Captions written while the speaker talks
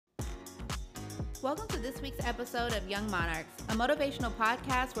Welcome to this week's episode of Young Monarchs, a motivational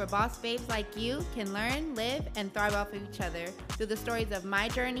podcast where boss babes like you can learn, live, and thrive off of each other through the stories of my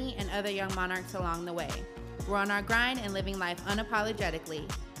journey and other young monarchs along the way. We're on our grind and living life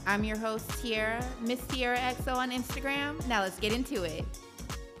unapologetically. I'm your host, Tiara, Miss Tiara XO on Instagram. Now let's get into it.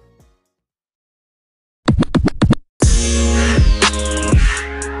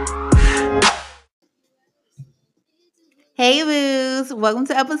 Hey, boos. Welcome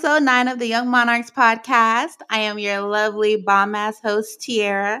to episode 9 of the Young Monarchs podcast. I am your lovely bomb-ass host,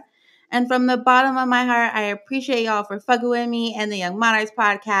 Tiara. And from the bottom of my heart, I appreciate y'all for fucking with me and the Young Monarchs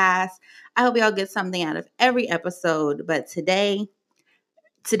podcast. I hope y'all get something out of every episode. But today,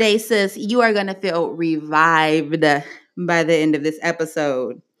 sis, you are going to feel revived by the end of this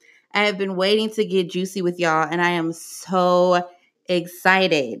episode. I have been waiting to get juicy with y'all, and I am so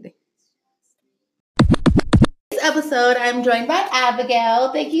excited. Episode, I'm joined by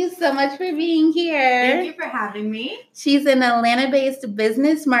Abigail. Thank you so much for being here. Thank you for having me. She's an Atlanta-based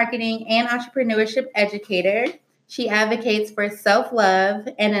business marketing and entrepreneurship educator. She advocates for self-love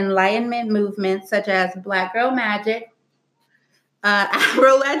and enlightenment movements such as Black Girl Magic,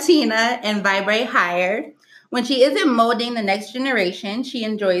 Afro Latina, and Vibrate Higher. When she isn't molding the next generation, she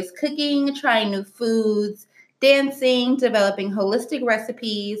enjoys cooking, trying new foods, dancing, developing holistic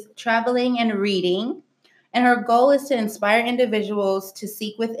recipes, traveling, and reading. And her goal is to inspire individuals to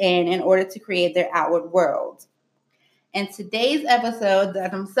seek within in order to create their outward world. And today's episode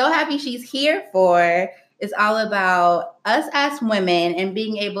that I'm so happy she's here for is all about us as women and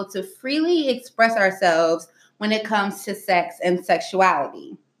being able to freely express ourselves when it comes to sex and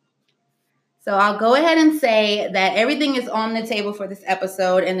sexuality. So I'll go ahead and say that everything is on the table for this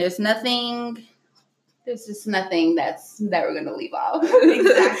episode, and there's just nothing that we're going to leave off.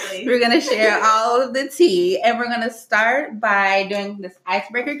 Exactly. We're going to share all of the tea, and we're going to start by doing this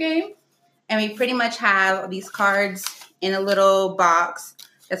icebreaker game. And we pretty much have these cards in a little box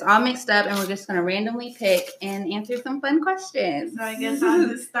that's all mixed up, and we're just going to randomly pick and answer some fun questions. So I guess I'll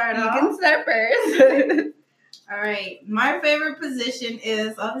just start off. You can start first. All right. My favorite position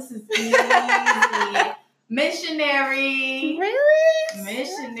is, this is easy. Missionary. Really?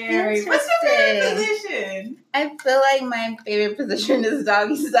 Missionary. What's your favorite position? I feel like my favorite position is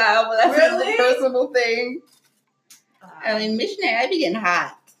doggy style, but that's really? a personal thing. I mean, missionary, I'd be getting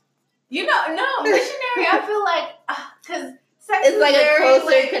hot. No, missionary, I feel like, because sex it's is like very, a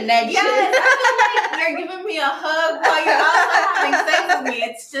closer connection. Yes, I feel like you're giving me a hug while you're also having sex with me.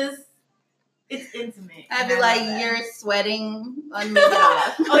 It's intimate. I'd be like, you're sweating on me.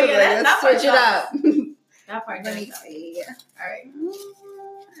 Oh, yeah, let's switch it up. That part. Let me see. All right.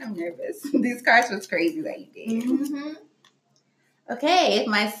 I'm nervous. These cards was crazy that you did. Mm-hmm. Okay, if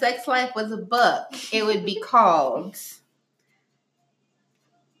my sex life was a book, it would be called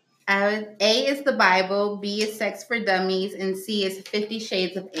A is the Bible, B is Sex for Dummies, and C is 50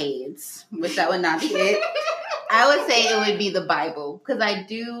 Shades of AIDS, which that would not be it. I would say it would be the Bible, because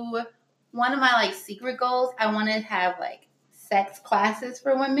one of my secret goals, I want to have sex classes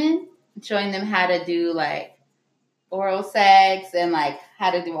for women, showing them how to do oral sex and how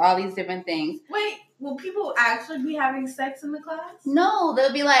to do all these different things. Wait, will people actually be having sex in the class? No,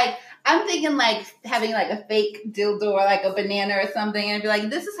 they'll be I'm thinking having a fake dildo or a banana or something, and be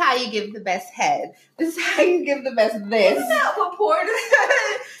this is how you give the best head. This is how you give the best this. Isn't that what porn is?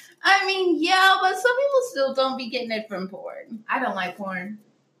 I mean, yeah, but some people still don't be getting it from porn. I don't like porn.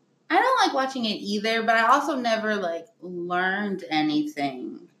 I don't like watching it either, but I also never learned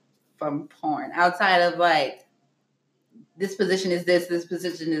anything from porn outside of this position is this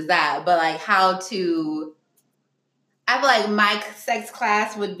position is that, but how to. I feel like my sex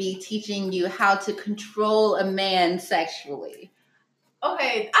class would be teaching you how to control a man sexually.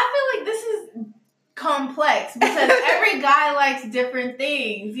 Okay, I feel like this is complex because every guy likes different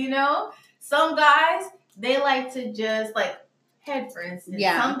things. Some guys they like to just head, for instance.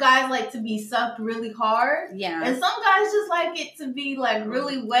 Yeah. Some guys like to be sucked really hard. Yeah. And some guys just like it to be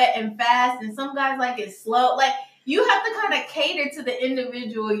really wet and fast. And some guys like it slow. You have to kind of cater to the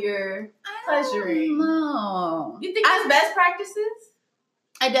individual you're pleasuring. No. You think there's best practices?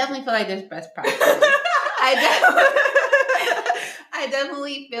 I definitely feel like there's best practices. I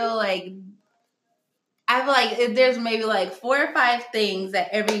definitely feel there's maybe 4 or 5 things that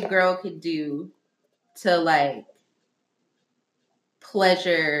every girl could do to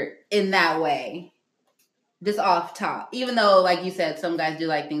pleasure in that way, just off top. Even though, like you said, some guys do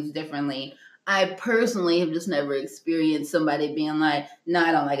things differently. I personally have just never experienced somebody being no,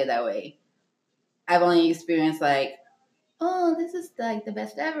 I don't like it that way. I've only experienced oh, this is the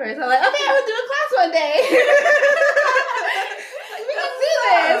best ever. So I'm okay, I will do a class one day. We can do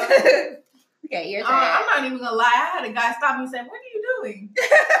this. Okay, your turn. I'm not even gonna lie. I had a guy stop me and say, "What are you doing?"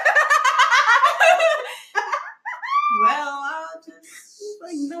 Well, I'll just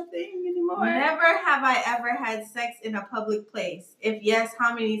like nothing anymore. Never have I ever had sex in a public place. If yes,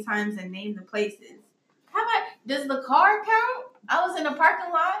 how many times, and name the places? Have I? Does the car count? I was in a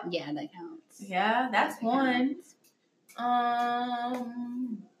parking lot. Yeah, that counts. Yeah, that's That one. counts.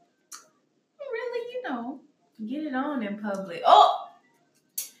 Really, get it on in public. Oh,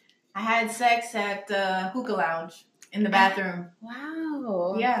 I had sex at the hookah lounge in the bathroom.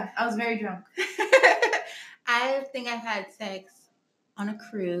 Wow. Yeah, I was very drunk. I think I've had sex on a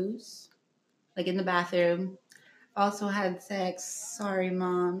cruise, like in the bathroom. Also had sex, sorry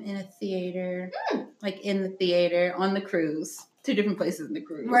mom, in a theater, like in the theater on the cruise. 2 different places in the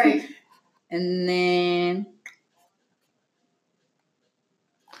cruise. Right. And then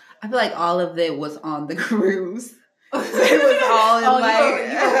I feel like all of it was on the cruise. It was all in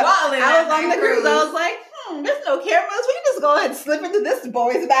I was on the cruise. I was like, there's no cameras. We can just go ahead and slip into this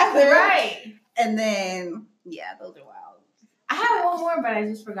boy's bathroom. Right. And then, yeah, those are wild. I have one more, but I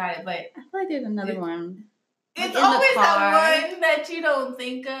just forgot it. But I feel like there's another one. It's always that one that you don't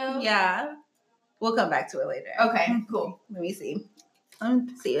think of. Yeah. We'll come back to it later. Okay, cool. Let me see. Let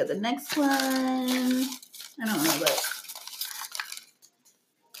me see the next one. I don't know, but...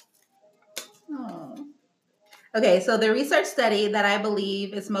 Oh. Okay, so the research study that I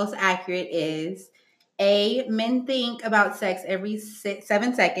believe is most accurate is A, men think about sex every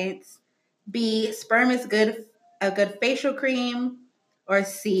 7 seconds. B, sperm is a good facial cream. Or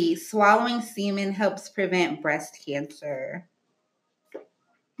C, swallowing semen helps prevent breast cancer.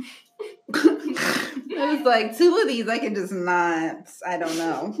 It was like 2 of these I can just not. I don't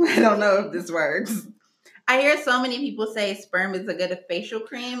know. I don't know if this works. I hear so many people say sperm is a good facial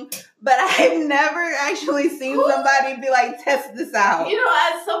cream, but I've never actually seen somebody be like, test this out.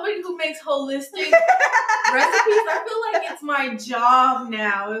 As somebody who makes holistic recipes, I feel like it's my job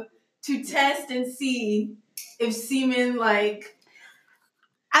now to test and see if semen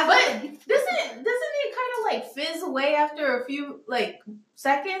but doesn't it kind of like fizz away after a few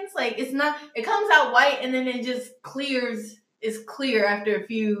seconds? Like it's not. It comes out white and then it just clears. It's clear after a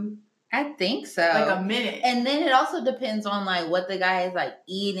few. I think so. Like a minute. And then it also depends on what the guy is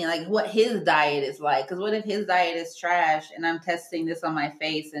eating, what his diet is like. Because what if his diet is trash and I'm testing this on my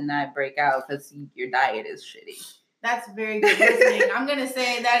face and I break out because your diet is shitty? That's very good listening. I'm gonna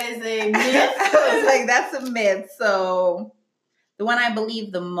say that is a myth. I was like, that's a myth. So the one I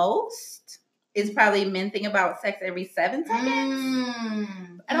believe the most is probably men think about sex every 7 seconds.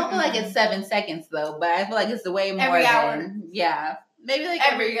 I don't feel like it's 7 seconds though, but I feel like it's the way more every hour. Yeah. Maybe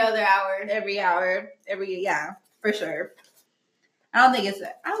every other hour. Every hour. Yeah, for sure. I don't think it's,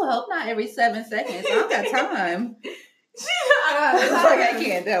 I would hope not every 7 seconds. I don't got time. I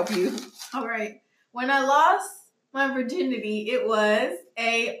can't help you. All right. When I lost my virginity, it was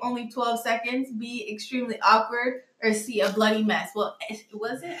A, only 12 seconds, B, extremely awkward, or C, a bloody mess. Well, it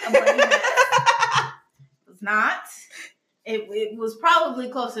wasn't a bloody mess. It was not. It was probably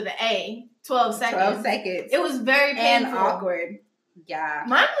closer to A, 12 seconds. 12 seconds. It was very painful. And awkward. Yeah.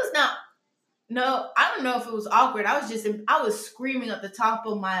 Mine was not. No, I don't know if it was awkward. I was screaming at the top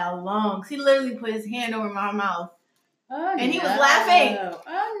of my lungs. He literally put his hand over my mouth. Oh, and he was laughing.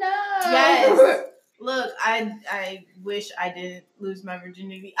 Oh, no. Yes. Look, I wish I didn't lose my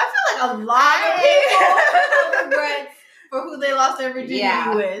virginity. I feel like a lot of people have regrets for who they lost their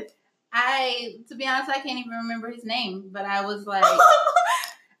virginity with. To be honest, I can't even remember his name, but I was like,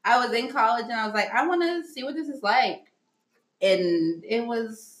 I was in college and I was like, I want to see what this is like. And it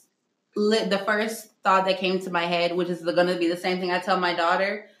was the first thought that came to my head, which is going to be the same thing I tell my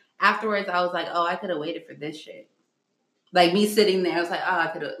daughter. Afterwards, I was like, oh, I could have waited for this shit. Like me sitting there, I was like, oh, I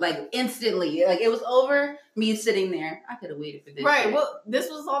could have, instantly, it was over, me sitting there, I could have waited for this. Right, shit. well, this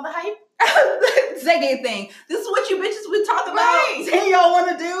was all the hype? Second thing, this is what you bitches would talk about, right. Saying y'all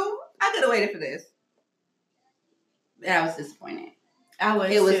want to do? I could have waited for this. And I was disappointed.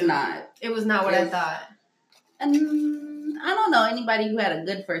 It was not what I thought. And I don't know anybody who had a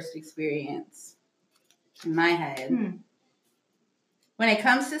good first experience in my head. When it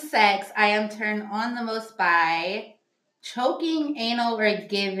comes to sex, I am turned on the most by choking, anal, or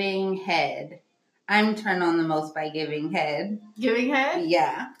giving head. I'm turned on the most by giving head. Giving head?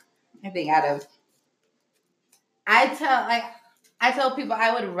 Yeah. I think I tell people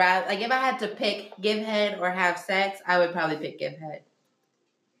I would rather, if I had to pick give head or have sex, I would probably pick give head.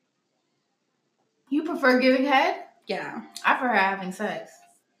 You prefer giving head? Yeah. I prefer having sex.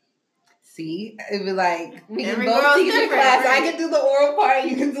 See? It'd be like, we Every can both teach in class. Right? I can do the oral part,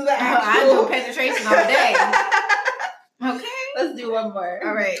 you can do the actual. I do penetration all day. Okay. Let's do one more.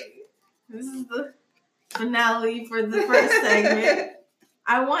 All right. This is the finale for the first segment.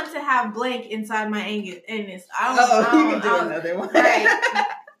 I want to have blank inside my anus. You can do another one. Right.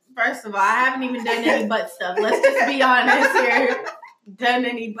 First of all, I haven't even done any butt stuff. Let's just be honest here. Done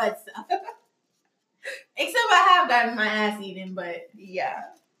any butt stuff. Except I have gotten my ass eaten, but yeah.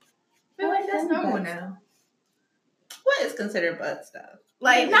 I feel like that's normal now. What is considered butt stuff?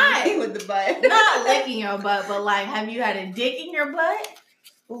 Like, not with the butt. Not licking your butt, but like, have you had a dick in your butt?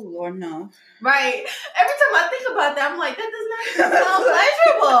 Oh, Lord, no. Right. Every time I think about that, I'm like, that does not even sound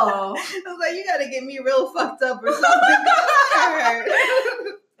pleasurable. I was like, you gotta get me real fucked up or something.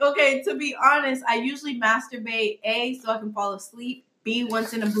 Okay, to be honest, I usually masturbate A, so I can fall asleep, B,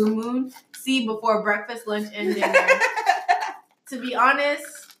 once in a blue moon, C, before breakfast, lunch, and dinner. To be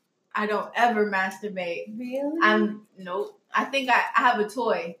honest, I don't ever masturbate. Really? Nope. I think I have a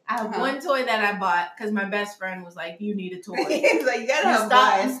toy. I have one toy that I bought because my best friend was like, "You need a toy." He's like, "You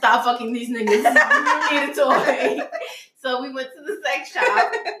gotta stop fucking these niggas. You need a toy." So we went to the sex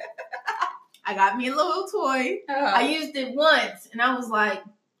shop. I got me a little toy. I used it once, and I was like,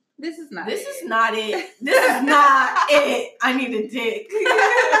 "This is not it. This is not it. I need a dick."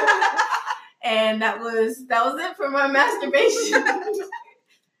 And that was it for my masturbation.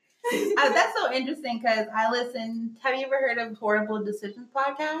 That's so interesting because I listen. Have you ever heard of Horrible Decisions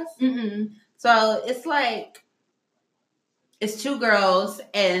podcast? Mm-mm. So it's like it's two girls,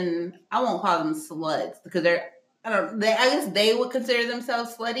 and I won't call them sluts because I guess they would consider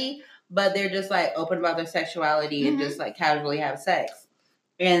themselves slutty, but they're just like open about their sexuality and just like casually have sex.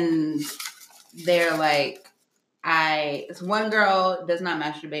 And they're like, one girl does not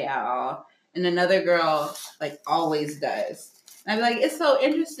masturbate at all, and another girl like always does. And I'm like, it's so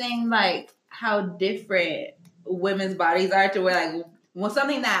interesting, like how different women's bodies are to where like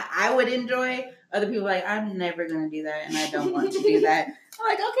something that I would enjoy, other people are like, I'm never gonna do that, and I don't want to do that. I'm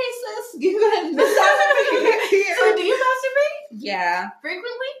like, okay, sis, you go ahead and decide. So, do you masturbate? Yeah,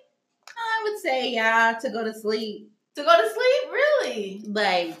 frequently. I would say to go to sleep. To go to sleep, really?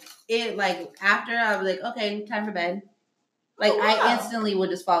 Like after I was like, okay, time for bed. Like I instantly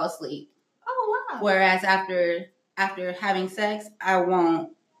would just fall asleep. Oh wow! Whereas after having sex, I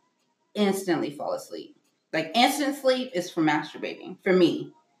won't instantly fall asleep. Like instant sleep is for masturbating for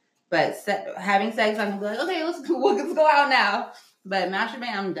me, but having sex, I'm like, okay, let's go out now. But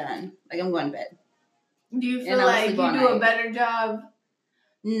masturbating, I'm done. Like I'm going to bed. Do you feel like you do a better job?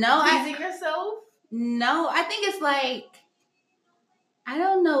 No, pleasing yourself? No, I think it's like I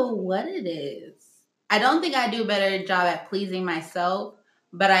don't know what it is. I don't think I do a better job at pleasing myself.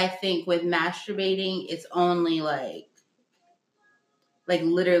 But I think with masturbating, it's only like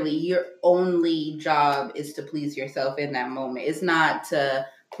literally your only job is to please yourself in that moment. It's not to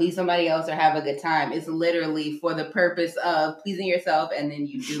please somebody else or have a good time. It's literally for the purpose of pleasing yourself, and then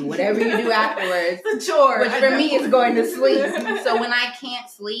you do whatever you do afterwards. The chore. Which for me is going to sleep. So when I can't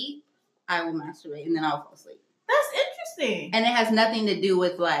sleep, I will masturbate and then I'll fall asleep. That's interesting. And it has nothing to do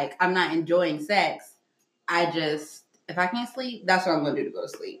with like I'm not enjoying sex. If I can't sleep, that's what I'm going to do to go to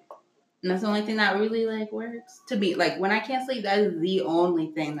sleep. And that's the only thing that really like works. To be like when I can't sleep, that is the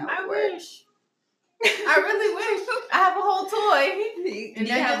only thing that works. I really wish. I have a whole toy. And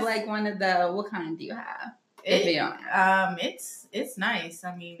you have like one of the, what kind do you have? If you don't have. It's nice.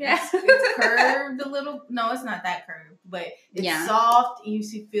 I mean, yeah. it's curved a little. No, it's not that curved, but it's soft. And you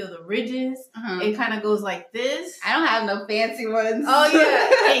feel the ridges. It kind of goes like this. I don't have no fancy ones. Oh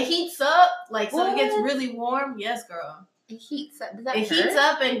yeah, it heats up so it gets really warm. Yes, girl. It heats up. Heats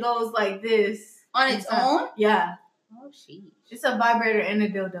up and goes like this on its own. Yeah. Oh, sheesh. It's a vibrator and a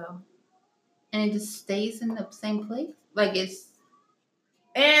dildo, and it just stays in the same place. Like it's.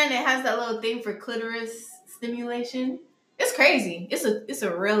 And it has that little thing for clitoris stimulation. It's crazy. It's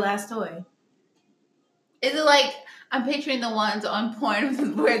a real ass toy. Is it like I'm picturing the ones on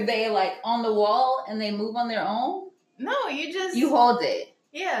porn where they like on the wall and they move on their own? No, you hold it.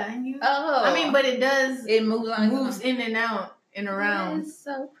 Yeah, and you. Oh, I mean, but it does. It moves in and out and around. It's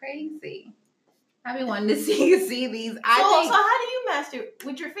so crazy. I've been wanting to see these. So how do you masturbate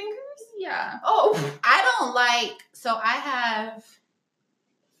with your fingers? Yeah. Oh, I don't like. So I have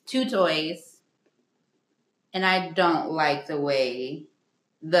 2 toys, and I don't like the way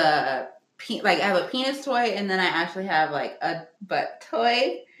I have a penis toy, and then I actually have like a butt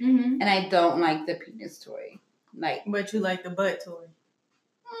toy, and I don't like the penis toy. But you like the butt toy.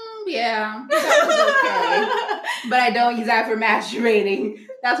 Yeah, that was okay. But I don't use that for masturbating.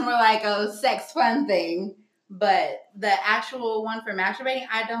 That's more like a sex fun thing. But the actual one for masturbating,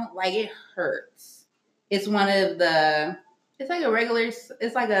 I don't like. It hurts. It's one of the. It's like a regular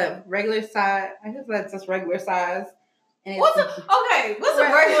size. I guess that's just regular size. And what's a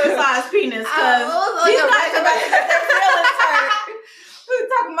regular size penis? Because these guys are about to get their feelings hurt. We're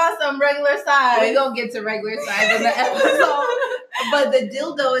talking about some regular size. We're going to get to regular size in the episode. But the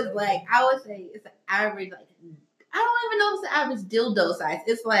dildo is like, I would say it's an average, like, I don't even know if it's the average dildo size.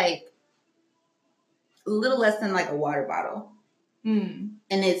 It's like a little less than like a water bottle. Mm.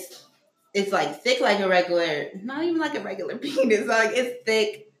 And it's like thick like a regular, not even like a regular penis. Like it's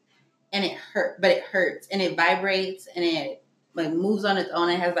thick and it hurts and it vibrates and it like moves on its own.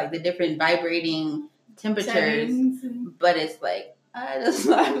 It has like the different vibrating temperatures. But it's like, I was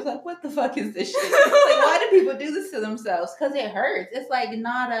like, what the fuck is this shit? Like, why do people do this to themselves? Because it hurts. It's like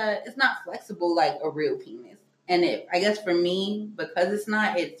it's not flexible like a real penis. And I guess for me, because it's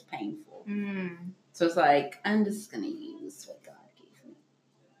not, it's painful. Mm. So it's like, I'm just going to use what God gave me.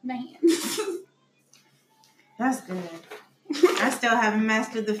 My hands. That's good. I still haven't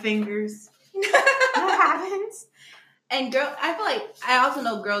mastered the fingers. What happens? And I feel like, I also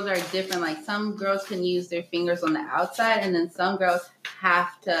know girls are different. Like some girls can use their fingers on the outside and then some girls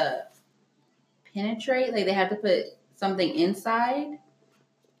have to penetrate. Like they have to put something inside.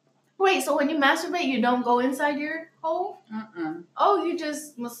 Wait, so when you masturbate, you don't go inside your hole? Oh, you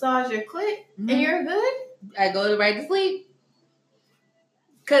just massage your clit and you're good? I go right to sleep.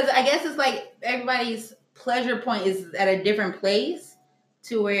 Because I guess it's like everybody's pleasure point is at a different place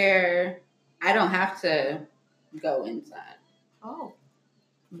to where I don't have to go inside. Oh.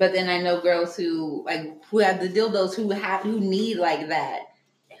 But then I know girls who have the dildos who need like that,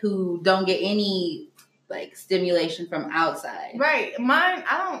 who don't get any like stimulation from outside. Right.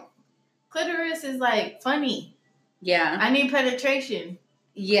 Clitoris is like funny. Yeah. I need penetration.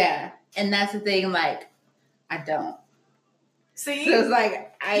 Yeah. And that's the thing, like, I don't. See? So it's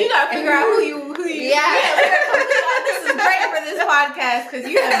like, you gotta figure out who you. Yeah. This is great for this podcast because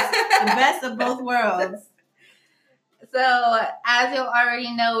you have the best of both worlds. So, as you'll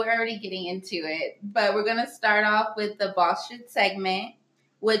already know, we're already getting into it. But we're going to start off with the Boss Shit segment,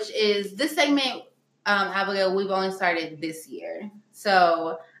 which is this segment, Abigail, we've only started this year.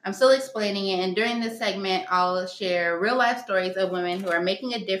 So, I'm still explaining it. And during this segment, I'll share real life stories of women who are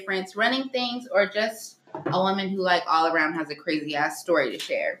making a difference, running things, or just a woman who, like, all around has a crazy ass story to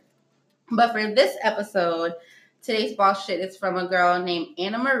share. But for this episode, today's Boss Shit is from a girl named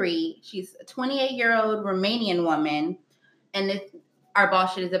Anna Marie. She's a 28-year-old Romanian woman. And our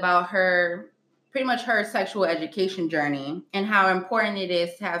Boss Shit is about pretty much her sexual education journey and how important it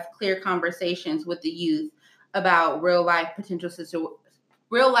is to have clear conversations with the youth about real life potential situations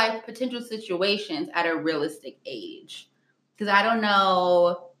at a realistic age. Because I don't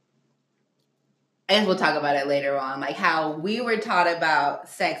know, I guess we'll talk about it later on, like how we were taught about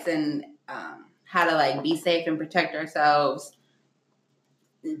sex and how to like be safe and protect ourselves.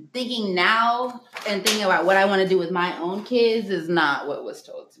 Thinking now and thinking about what I want to do with my own kids is not what was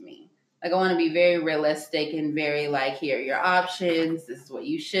told to me. Like I want to be very realistic and very like, here are your options. This is what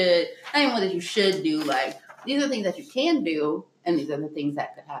you should. Not even what you should do. Like these are things that you can do, and these are the things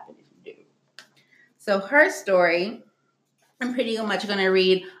that could happen if you do. So her story, I'm pretty much going to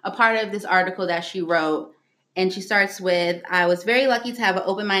read a part of this article that she wrote. And she starts with, I was very lucky to have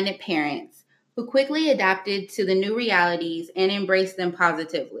open-minded parents who quickly adapted to the new realities and embraced them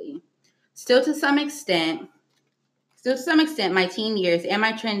positively. Still to some extent, my teen years and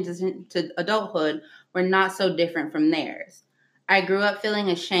my transition to adulthood were not so different from theirs. I grew up feeling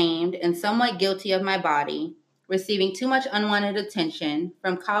ashamed and somewhat guilty of my body, receiving too much unwanted attention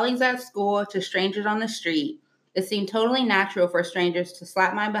from colleagues at school to strangers on the street. It seemed totally natural for strangers to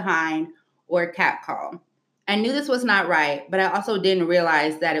slap my behind or catcall. I knew this was not right, but I also didn't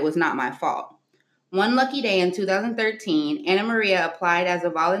realize that it was not my fault. One lucky day in 2013, Anna Maria applied as a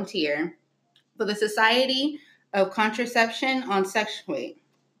volunteer for the Society of Contraception on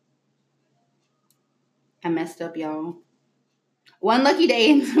I messed up, y'all. One lucky day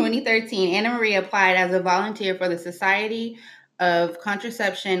in 2013, Anna Maria applied as a volunteer for the Society of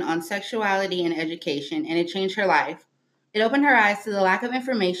Contraception on Sexuality and Education, and it changed her life. It opened her eyes to the lack of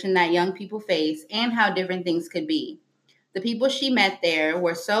information that young people face and how different things could be. The people she met there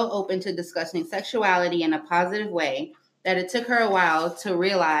were so open to discussing sexuality in a positive way that it took her a while to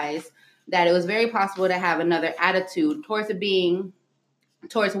realize that it was very possible to have another attitude towards well-being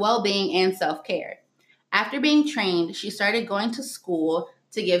and self-care. After being trained, she started going to school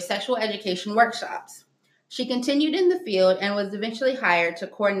to give sexual education workshops. She continued in the field and was eventually hired to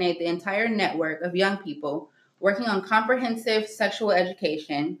coordinate the entire network of young people working on comprehensive sexual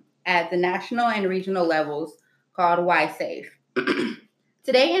education at the national and regional levels called YSAFE.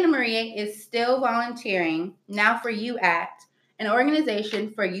 Today, Anna Maria is still volunteering, now for You Act, an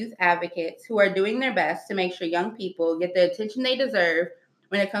organization for youth advocates who are doing their best to make sure young people get the attention they deserve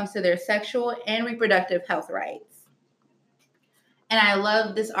when it comes to their sexual and reproductive health rights. And I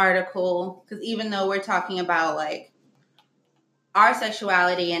love this article because even though we're talking about like our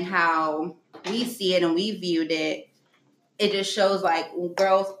sexuality and how we see it and we viewed it, it just shows like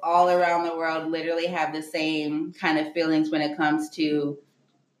girls all around the world literally have the same kind of feelings when it comes to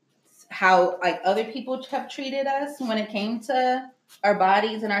how like other people have treated us when it came to our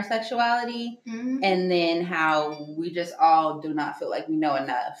bodies and our sexuality, and then how we just all do not feel like we know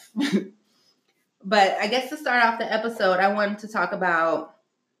enough. But I guess to start off the episode, I wanted to talk about,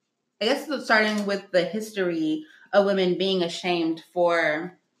 I guess starting with the history of women being ashamed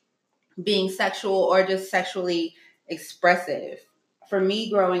for being sexual or just sexually expressive. For me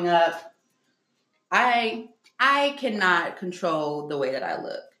growing up, I cannot control the way that I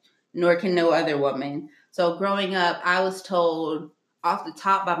look, nor can no other woman. So growing up, I was told off the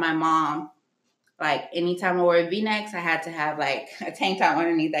top by my mom, like anytime I wore V-necks, I had to have like a tank top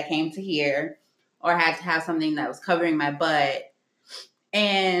underneath that came to here, or I had to have something that was covering my butt.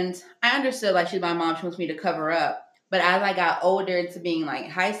 And I understood like she's my mom, she wants me to cover up. But as I got older into being like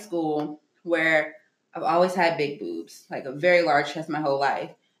high school, where I've always had big boobs, like a very large chest my whole life.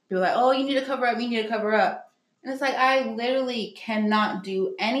 People are like, oh, you need to cover up, you need to cover up. And it's like, I literally cannot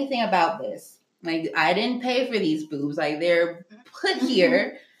do anything about this. Like, I didn't pay for these boobs. Like, they're put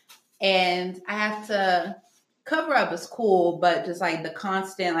here. And I have to cover up is cool, but just like the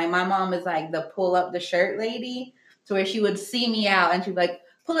constant, like my mom is like the pull up the shirt lady, to where she would see me out and she'd be like,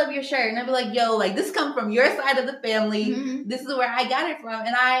 pull up your shirt. And I'd be like, yo, like this comes from your side of the family. This is where I got it from.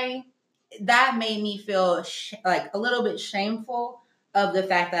 And that made me feel like a little bit shameful of the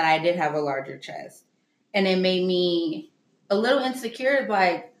fact that I did have a larger chest. And it made me a little insecure,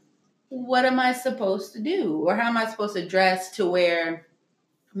 like, what am I supposed to do? Or how am I supposed to dress to where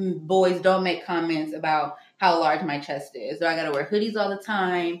boys don't make comments about how large my chest is? Do I got to wear hoodies all the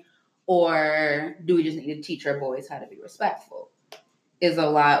time? Or do we just need to teach our boys how to be respectful? Is a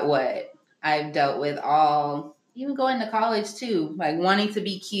lot what I've dealt with even going to college too. Like wanting to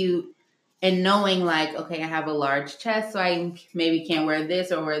be cute and knowing like, okay, I have a large chest, so I maybe can't wear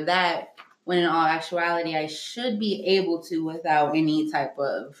this or wear that. When in all actuality, I should be able to without any type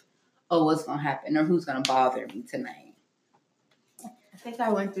of, oh, what's going to happen or who's going to bother me tonight. I think I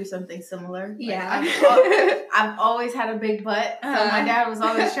went through something similar. Yeah. Like, I've always had a big butt. So my dad was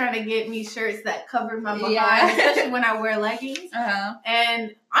always trying to get me shirts that covered my behind, especially when I wear leggings.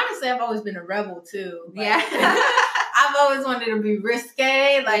 And honestly, I've always been a rebel too. Like, I've always wanted to be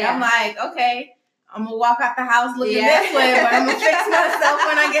risque. Like, I'm like, okay, I'm going to walk out the house looking this way, but I'm going to fix myself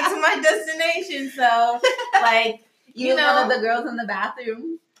when I get to my destination. So, like, you know. One of the girls in the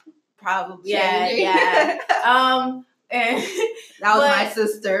bathroom? Probably. Yeah. And that was my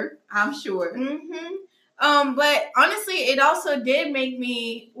sister, I'm sure. But honestly, it also did make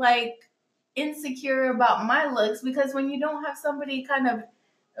me like insecure about my looks, because when you don't have somebody kind of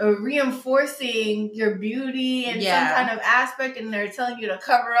reinforcing your beauty and some kind of aspect, and they're telling you to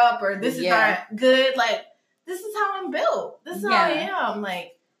cover up or this is not good, like this is how I'm built. This is how I am.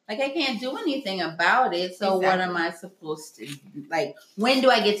 Like I can't do anything about it. So what am I supposed to like? When do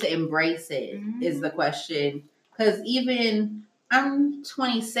I get to embrace it? Is the question. Because even I'm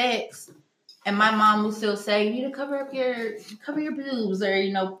 26, and my mom will still say, you need to cover your boobs,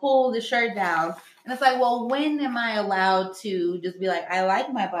 or pull the shirt down. And it's like, well, when am I allowed to just be like, I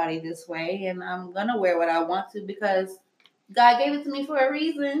like my body this way, and I'm gonna wear what I want to because God gave it to me for a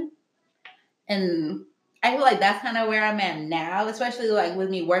reason. And I feel like that's kind of where I'm at now, especially like with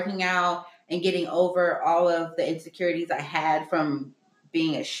me working out and getting over all of the insecurities I had from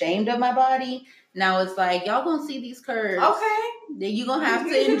being ashamed of my body. Now it's like, y'all gonna see these curves. Okay. Then you gonna have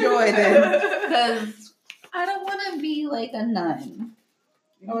to enjoy them. Because I don't want to be like a nun.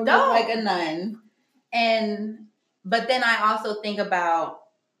 Or look like a nun. But then I also think about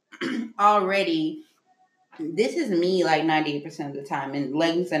already, this is me like 98% of the time in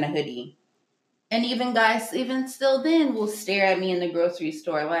leggings and a hoodie. And even guys, even still then, will stare at me in the grocery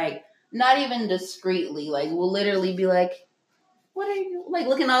store. Like, not even discreetly. Like, will literally be like, what are you, like,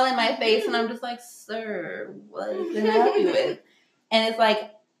 looking all in my face? And I'm just like, sir, what can I help you with? And it's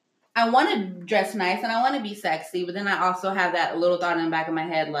like, I want to dress nice and I want to be sexy, but then I also have that little thought in the back of my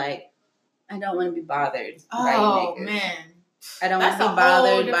head, like, I don't want to be bothered by you niggas. Man. I don't want to be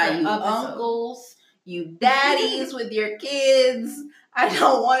bothered by you uncles, you daddies with your kids. I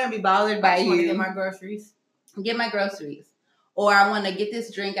don't want to be bothered by you. I want to get my groceries. Get my groceries. Or I want to get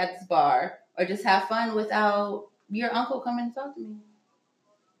this drink at this bar. Or just have fun without your uncle coming to talk to me.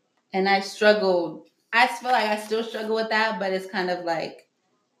 And I struggled I feel like I still struggle with that, but it's kind of like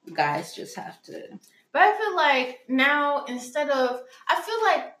guys just have to. But I feel like now I feel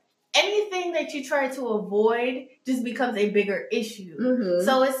like anything that you try to avoid just becomes a bigger issue. Mm-hmm.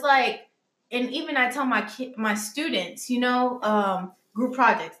 So it's like, and even I tell my students, group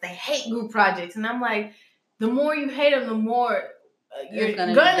projects, they hate group projects, and I'm like, the more you hate them, the more you're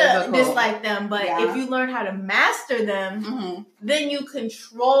gonna dislike them. But if you learn how to master them, mm-hmm. then you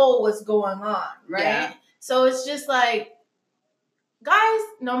control what's going on, right? Yeah. So it's just like, guys,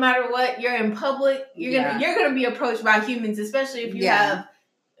 no matter what, you're in public, you're gonna be approached by humans, especially if you have,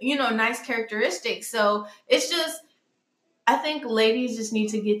 nice characteristics. So it's just, I think ladies just need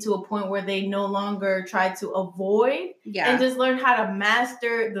to get to a point where they no longer try to avoid and just learn how to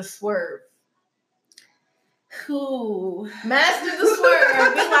master the swerve. Ooh. Master the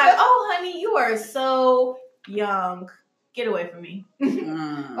swerve. Be like, oh, honey, you are so young. Get away from me. Or,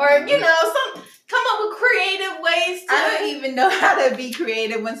 come up with creative ways to... I don't even know how to be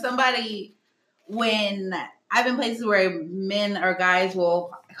creative when I've been places where men or guys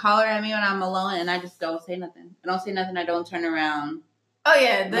will holler at me when I'm alone and I just don't say nothing. I don't say nothing. I don't turn around. Oh,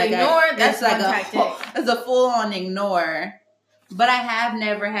 yeah. The ignore, that's like tactic. It's a full-on ignore. But I have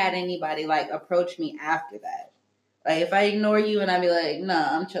never had anybody, like, approach me after that. Like, if I ignore you and I be like,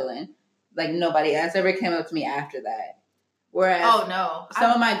 nah, I'm chilling. Like, nobody else ever came up to me after that. Whereas,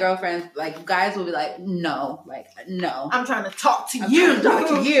 some of my girlfriends, like, guys will be like, no. Like, no. I'm trying to talk to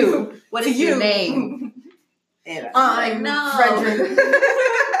you. What is your name? And I'm like, no. Frederick.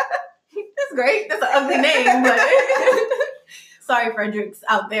 That's great. That's an ugly name, but sorry, Fredericks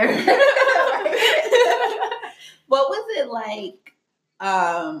out there. What was it like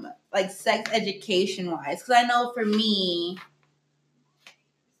sex education wise? Because I know for me,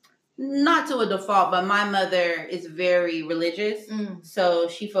 not to a default, but my mother is very religious. So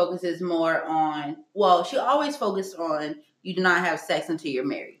she focuses more on, she always focused on, you do not have sex until you're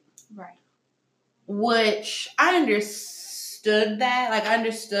married. Right. Which I understood that. Like, I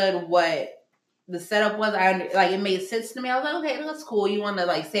understood what the setup was. It made sense to me. I was like, okay, that's cool. You want to,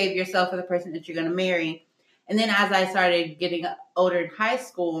 like, save yourself for the person that you're going to marry. And then as I started getting older in high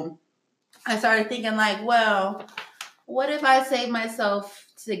school, I started thinking, like, well, what if I save myself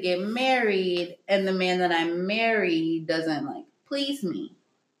to get married and the man that I marry doesn't, like, please me?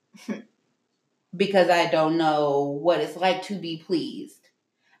 Because I don't know what it's like to be pleased.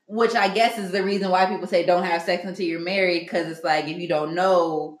 Which I guess is the reason why people say don't have sex until you're married, because it's like, if you don't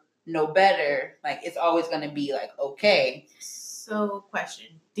know better, like, it's always going to be, like, okay. So, question.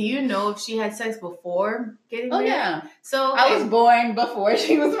 Do you know if she had sex before getting married? Oh, yeah. So, I was born before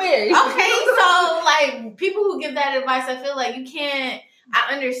she was married. Okay, so, like, people who give that advice, I feel like you can't...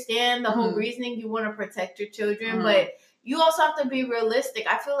 I understand the whole reasoning. You want to protect your children, but you also have to be realistic.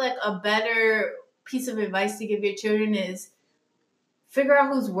 I feel like a better piece of advice to give your children is figure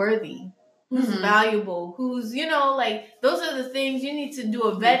out who's worthy, who's valuable, who's, those are the things you need to do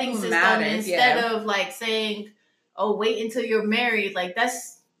a vetting system instead of, like, saying, oh, wait until you're married. Like,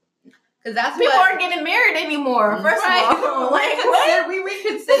 that's... Because that's people aren't getting married anymore. First of all, like, what? We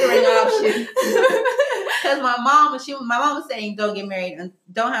reconsidering options. Because my mom was saying, don't get married and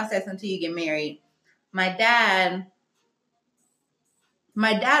don't have sex until you get married. My dad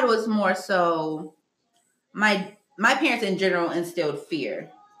was more so. My parents in general instilled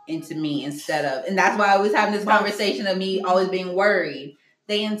fear into me instead of, and that's why I was having this conversation of me always being worried.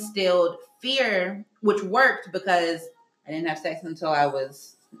 They instilled fear, which worked because I didn't have sex until I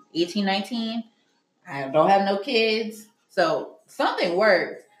was 18, 19. I don't have no kids. So something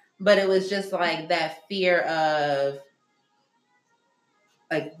worked, but it was just like that fear of,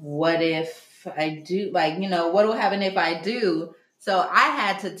 like, what if I do, like, what will happen if I do? So I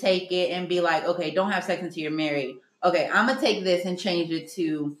had to take it and be like, okay, don't have sex until you're married. Okay, I'm going to take this and change it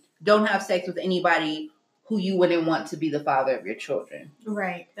to don't have sex with anybody who you wouldn't want to be the father of your children.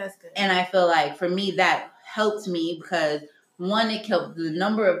 Right, that's good. And I feel like for me, that helped me because, one, it kept the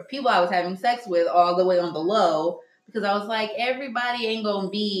number of people I was having sex with all the way on the low, because I was like, everybody ain't going to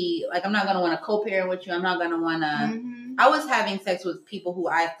be, like, I'm not going to want to co-parent with you. I'm not going to want to, I was having sex with people who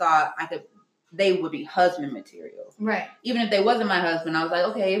I thought they would be husband material. Right. Even if they wasn't my husband, I was like,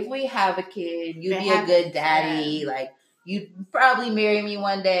 okay, if we have a kid, you'd be a good daddy. Like, you'd probably marry me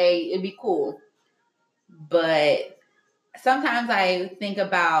one day. It'd be cool. But sometimes I think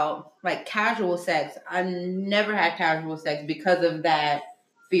about, like, casual sex. I never had casual sex because of that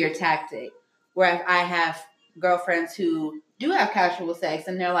fear tactic. Whereas I have girlfriends who do have casual sex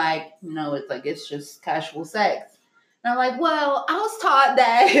and they're like, no, it's just casual sex. And I'm like, well, I was taught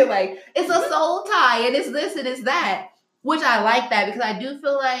that, like, it's a soul tie and it's this and it's that. Which I like that because I do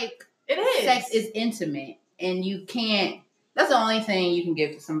feel like It is. Sex is intimate, and you can't. That's the only thing you can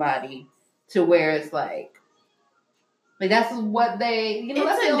give to somebody to where it's like that's what they.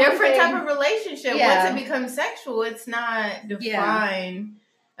 It's a different type of relationship. Yeah. Once it becomes sexual, it's not defined. Yeah.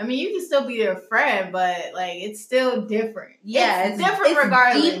 I mean, you can still be their friend, but like it's still different. Yeah, it's different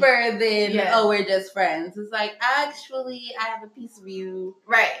regardless. Deeper than we're just friends. It's like actually I have a piece of you,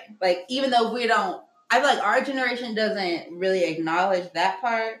 right? Like even though we don't, I feel like our generation doesn't really acknowledge that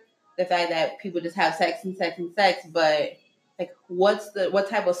part. The fact that people just have sex, but like what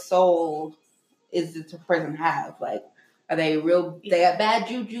type of soul is this person have? Like, are they real? They got bad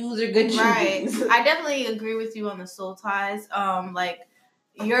jujus or good jujus? Right. I definitely agree with you on the soul ties. Like.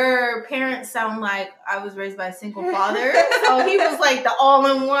 Your parents sound like I was raised by a single father. So he was like the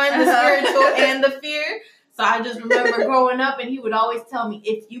all-in-one, the spiritual and the fear. So I just remember growing up and he would always tell me,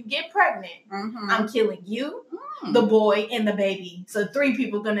 if you get pregnant, I'm killing you, the boy, and the baby. So 3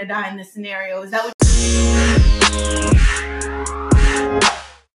 people gonna die in this scenario. Is that what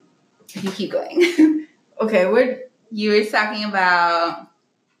you keep going? Okay, you were talking about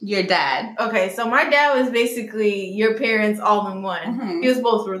your dad. Okay, so my dad was basically your parents all in one. He was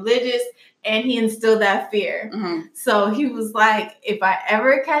both religious and he instilled that fear. So he was like, if I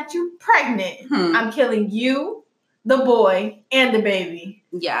ever catch you pregnant, I'm killing you, the boy, and the baby.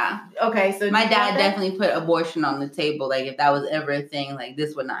 Yeah. Okay, so my dad definitely put abortion on the table. Like if that was ever a thing, like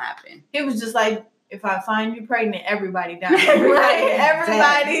this would not happen. He was just like, if I find you pregnant, everybody dies.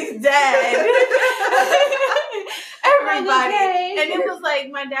 Everybody's dead. Everybody. Okay. And it was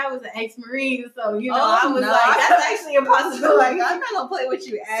like, my dad was an ex-Marine, so, I was like, that's actually a possibility. Like, I'm not going to play with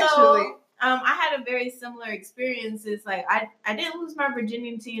you, actually. So, I had a very similar experience. It's like, I didn't lose my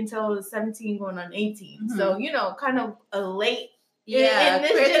virginity until I was 17 going on 18. So, kind of a late. Yeah, in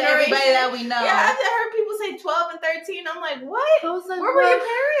this generation. Everybody that we know. Yeah, I've heard people say 12 and 13. I'm like, what? I was like, where were your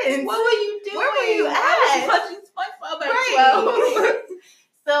parents? What were you doing? Where were you at? I was watching SpongeBob at 12.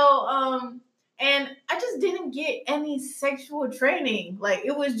 So, and I just didn't get any sexual training. Like,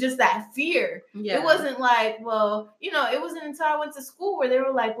 it was just that fear. Yeah. It wasn't like, well, it wasn't until I went to school where they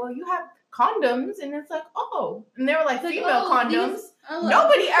were like, well, you have condoms. And it's like, oh. And they were like, female condoms.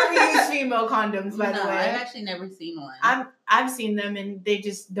 Nobody ever used female condoms, by the way. I've actually never seen one. I've seen them and they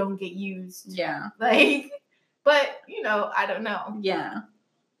just don't get used. Yeah. Like, but, I don't know. Yeah.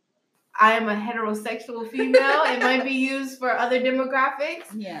 I am a heterosexual female. It might be used for other demographics.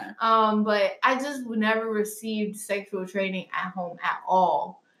 Yeah. But I just never received sexual training at home at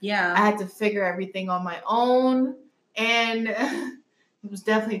all. Yeah. I had to figure everything on my own. And it was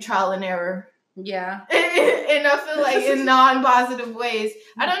definitely trial and error. Yeah. And I feel like in non-positive ways.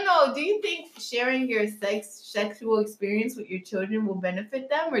 I don't know. Do you think sharing your sexual experience with your children will benefit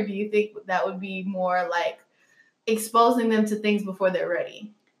them? Or do you think that would be more like exposing them to things before they're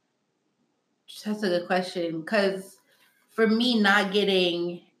ready? That's a good question. Because for me, not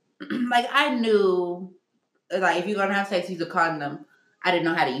getting, like, I knew, like, if you're going to have sex, use a condom. I didn't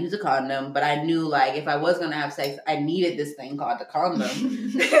know how to use a condom, but I knew, like, if I was going to have sex, I needed this thing called the condom.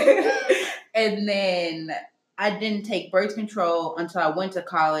 And then I didn't take birth control until I went to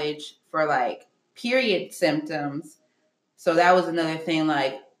college for, like, period symptoms. So that was another thing,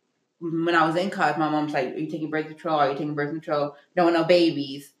 like, when I was in college, my mom was like, are you taking birth control? Are you taking birth control? Don't want no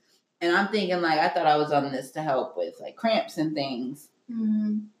babies. And I'm thinking, like, I thought I was on this to help with, like, cramps and things.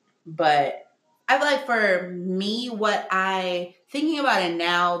 Mm-hmm. But I feel like for me, thinking about it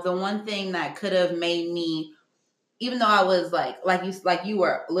now, the one thing that could have made me, even though I was, like you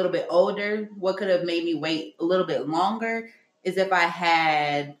were a little bit older, what could have made me wait a little bit longer is if I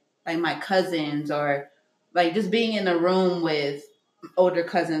had, like, my cousins or, like, just being in a room with older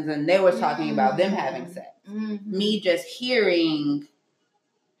cousins and they were talking about them having sex. Mm-hmm. Me just hearing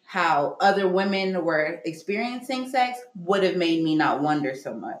how other women were experiencing sex would have made me not wonder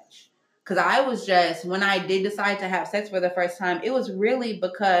so much. Because I was just, when I did decide to have sex for the first time, it was really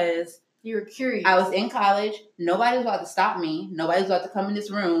because you were curious. I was in college. Nobody was about to stop me. Nobody was about to come in this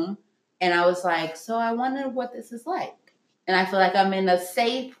room. And I was like, so I wonder what this is like. And I feel like I'm in a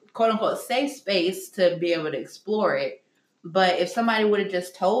safe, quote unquote, safe space to be able to explore it. But if somebody would have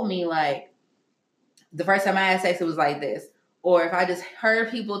just told me, like, the first time I had sex, it was like this. Or if I just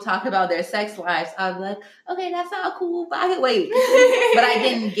heard people talk about their sex lives, I'd be like, okay, that sounds cool, but I can wait. But I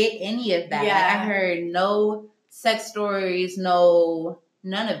didn't get any of that. Yeah. Like, I heard no sex stories, none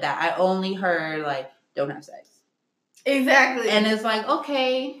of that. I only heard, like, don't have sex. Exactly. And it's like,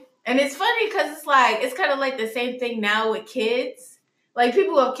 okay. And it's funny because it's kind of like the same thing now with kids. Like,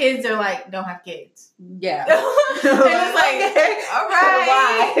 people who have kids, they're like, don't have kids. Yeah. And it's like, okay, all right.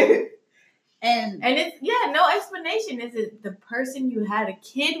 Why? And it's no explanation. Is it the person you had a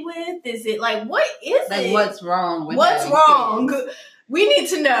kid with? Is it like what is like it? what's wrong with what's wrong? Kids? We need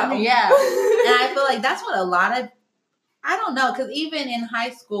to know. Yeah. And I feel like that's what a lot of, I don't know, because even in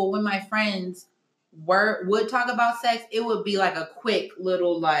high school when my friends would talk about sex, it would be like a quick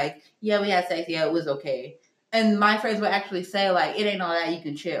little like, yeah, we had sex, yeah, it was okay. And my friends would actually say like, it ain't all that, you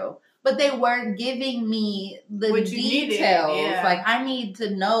can chill. But they weren't giving me the details. Yeah. Like I need to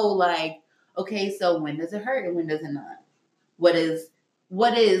know like, okay, so when does it hurt and when does it not? What is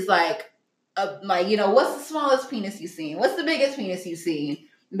like what's the smallest penis you've seen? What's the biggest penis you've seen?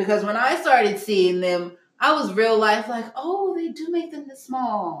 Because when I started seeing them, I was real life like, oh, they do make them this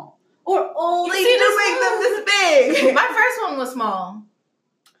small. Or, oh, they do make them this big. My first one was small.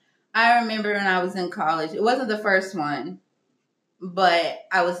 I remember when I was in college. It wasn't the first one. But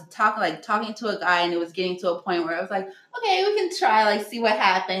I was talking to a guy, and it was getting to a point where I was like, okay, we can try, like, see what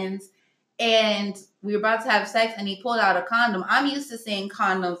happens. And we were about to have sex, and he pulled out a condom. I'm used to seeing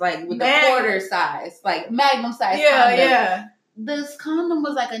condoms, like, with the quarter size, like, magnum size condom. Yeah. This condom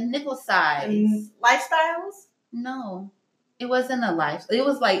was like a nickel size. Lifestyles? No. It wasn't a life. It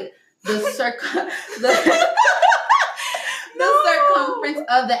was like the circumference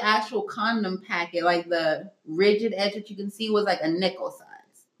of the actual condom packet, like the rigid edge that you can see was like a nickel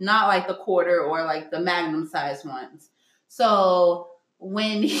size. Not like the quarter or like the magnum size ones. So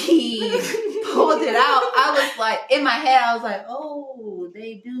when he pulled it out, I was like, in my head, I was like, oh,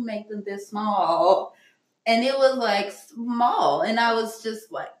 they do make them this small. And it was like small. And I was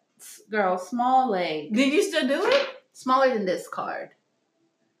just like, girl, small leg. Did you still do it? Smaller than this card.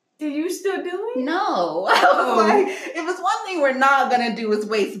 Did you still do it? No. I was like, if it's one thing we're not going to do is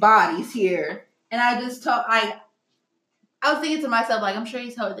waste bodies here. And I just I was thinking to myself, like, I'm sure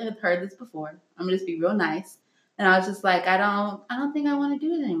he's heard this before. I'm going to just be real nice. And I was just like, I don't think I want to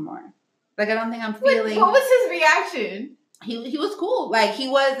do it anymore. Like, I don't think I'm feeling. What was his reaction? He was cool. Like, he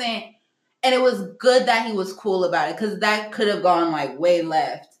wasn't. And it was good that he was cool about it, because that could have gone like way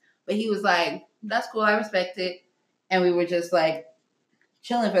left. But he was like, that's cool. I respect it. And we were just like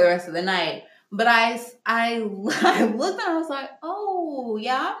chilling for the rest of the night. But I looked and I was like, oh,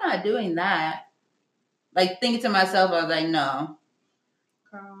 yeah, I'm not doing that. Like, thinking to myself, I was like, no.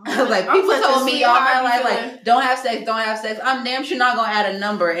 Girl, like, people told me all my life, like, don't have sex. I'm damn sure not going to add a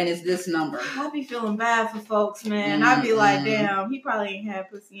number, and it's this number. I be feeling bad for folks, man. I be like, damn, he probably ain't had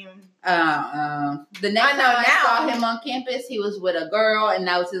pussy in. The next time I saw him on campus, he was with a girl, and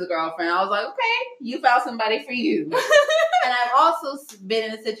that was his girlfriend. I was like, okay, you found somebody for you. And I've also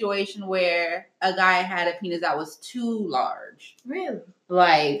been in a situation where a guy had a penis that was too large. Really?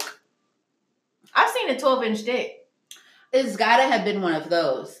 Like, I've seen a 12-inch dick. It's gotta have been one of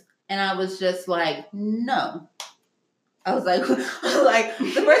those. And I was just like, no. I was like, the first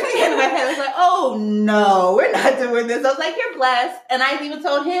thing in my head was like, oh no, we're not doing this. I was like, you're blessed. And I even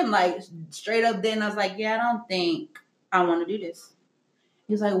told him, like, straight up then, I was like, yeah, I don't think I want to do this.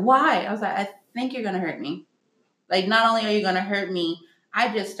 He was like, why? I was like, I think you're gonna hurt me. Like, not only are you gonna hurt me,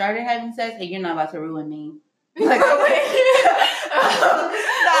 I just started having sex and you're not about to ruin me. Like,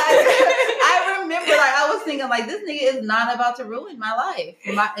 I remember, like, I was thinking, like, this nigga is not about to ruin my life.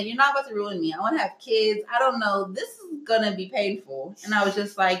 You're not about to ruin me. I want to have kids. I don't know. This is going to be painful. And I was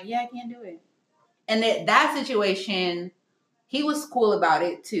just like, yeah, I can't do it. And that situation, he was cool about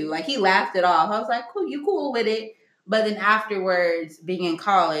it, too. Like, he laughed it off. I was like, cool, you cool with it. But then afterwards, being in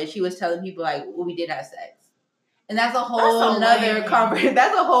college, he was telling people, like, well, we did have sex. And that's a whole nother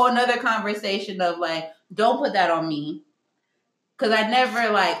conversation of, like, don't put that on me. Because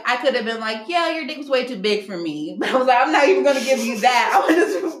I could have been like, yeah, your dick was way too big for me. But I was like, I'm not even going to give you that. I would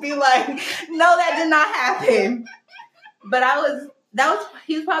just be like, no, that did not happen. But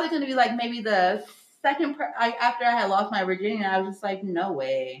he was probably going to be like maybe the second, after I had lost my virginity, I was just like, no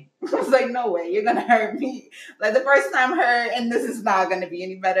way. I was like, no way, you're going to hurt me. Like, the first time hurt, and this is not going to be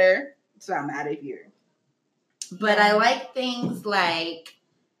any better. So I'm out of here. But I like things like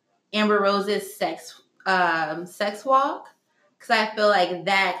Amber Rose's sex walk. Because I feel like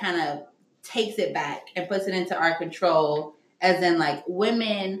that kind of takes it back and puts it into our control. As in, like,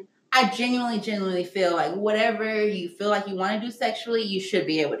 women, I genuinely feel like whatever you feel like you want to do sexually, you should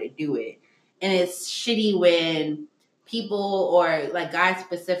be able to do it. And it's shitty when people, or, like, guys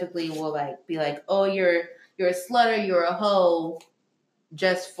specifically, will, like, be like, oh, you're a slut or you're a hoe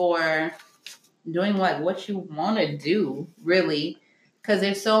just for doing, like, what you want to do, really. Because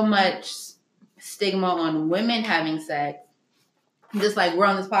there's so much stigma on women having sex. Just like we're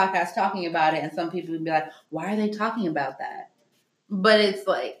on this podcast talking about it, and some people would be like, why are they talking about that? But it's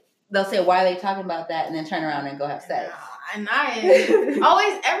like, they'll say, why are they talking about that? And then turn around and go have sex. And I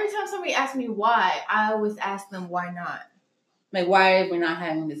always, every time somebody asks me why, I always ask them why not. Like, why are we not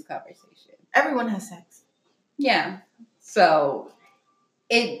having this conversation? Everyone has sex. Yeah. So,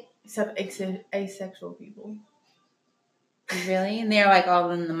 except asexual people. Really? And they're like all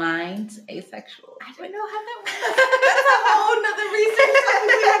in the mind, asexual. I don't know how that works. That's a whole nother research that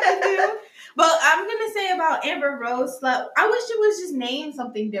we have to do. But I'm gonna say about Amber Rose slut. I wish it was just named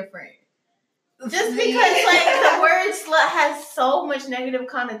something different. Just because like the word slut has so much negative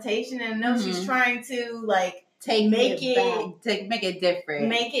connotation, and I know she's trying to like make it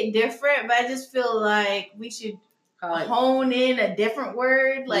different. But I just feel like we should hone in a different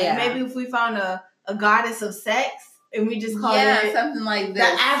word. Like maybe if we found a goddess of sex. And we just call it something like this.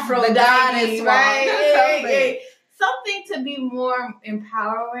 The Aphrodite, right? Something to be more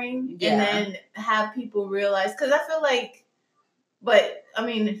empowering and then have people realize. Because I feel like,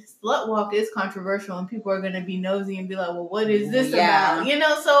 slut walk is controversial and people are going to be nosy and be like, well, what is this about? You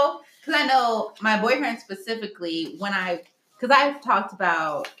know, so. Because I know my boyfriend specifically, because I've talked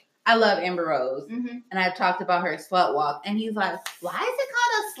about, I love Amber Rose, and I've talked about her slut walk. And he's like, why is it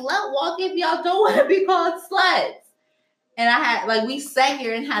called a slut walk if y'all don't want to be called sluts? And I had, we sat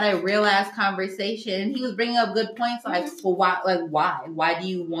here and had a real ass conversation. And he was bringing up good points, well, why? Why?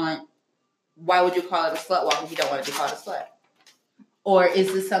 Why would you call it a slut walk if you don't want to be called a slut? Or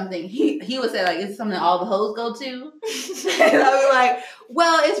is this something, he would say, is this something all the hoes go to? And I was like,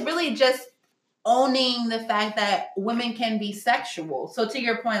 well, it's really just owning the fact that women can be sexual. So to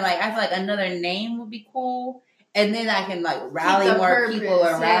your point, I feel like another name would be cool. And then I can, rally more people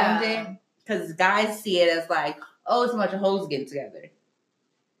around it. Because guys see it as, oh, it's a bunch of hoes getting together.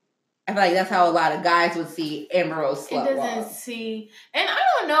 I feel like that's how a lot of guys would see Amber Rose slut walk. It doesn't see, and I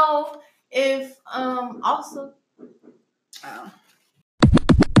don't know if also. Oh.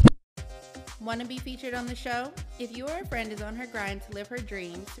 Want to be featured on the show? If you or a friend is on her grind to live her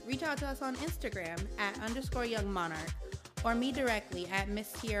dreams, reach out to us on Instagram @_youngmonarch or me directly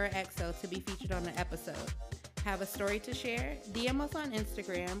 @MissTiaraXO to be featured on an episode. Have a story to share? DM us on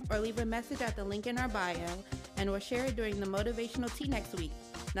Instagram or leave a message at the link in our bio, and we'll share it during the Motivational Tea next week.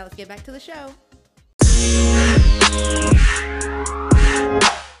 Now let's get back to the show.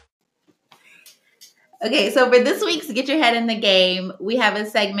 Okay, so for this week's Get Your Head in the Game, we have a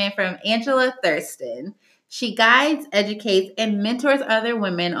segment from Angela Thurston. She guides, educates, and mentors other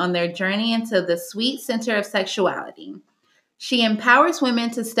women on their journey into the sweet center of sexuality. She empowers women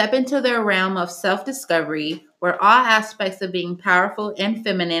to step into their realm of self-discovery, where all aspects of being powerful and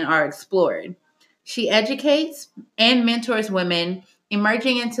feminine are explored. She educates and mentors women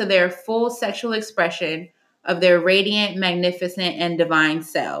emerging into their full sexual expression of their radiant, magnificent, and divine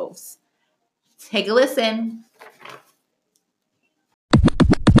selves. Take a listen.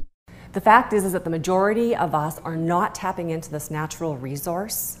 The fact is that the majority of us are not tapping into this natural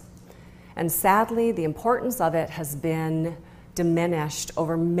resource. And sadly, the importance of it has been diminished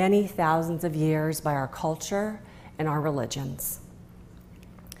over many thousands of years by our culture and our religions.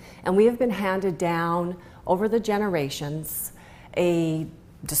 And we have been handed down over the generations a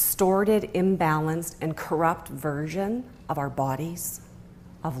distorted, imbalanced, and corrupt version of our bodies,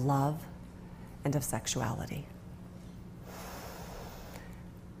 of love, and of sexuality.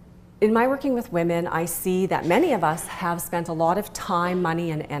 In my working with women, I see that many of us have spent a lot of time,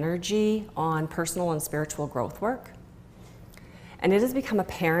 money, and energy on personal and spiritual growth work. And it has become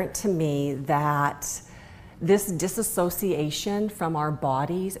apparent to me that this disassociation from our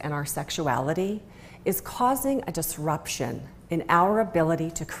bodies and our sexuality is causing a disruption in our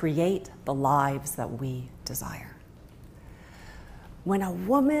ability to create the lives that we desire. When a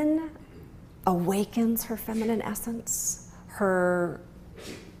woman awakens her feminine essence, her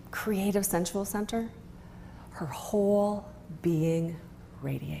creative sensual center, her whole being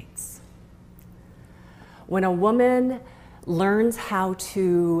radiates. When a woman learns how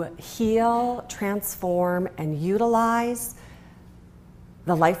to heal, transform, and utilize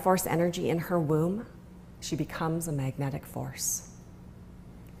the life force energy in her womb, she becomes a magnetic force.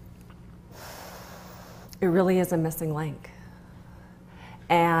 It really is a missing link.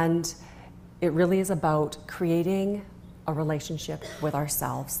 And it really is about creating a relationship with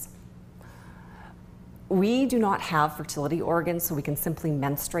ourselves. We do not have fertility organs so we can simply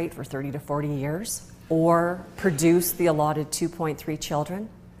menstruate for 30 to 40 years or produce the allotted 2.3 children.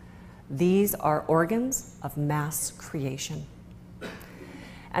 These are organs of mass creation.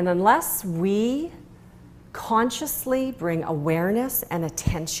 And unless we consciously bring awareness and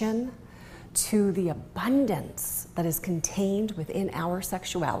attention to the abundance that is contained within our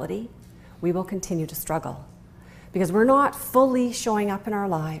sexuality, we will continue to struggle because we're not fully showing up in our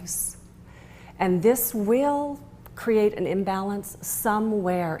lives. And this will create an imbalance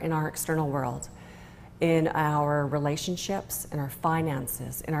somewhere in our external world, in our relationships, in our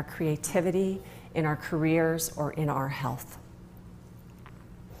finances, in our creativity, in our careers, or in our health.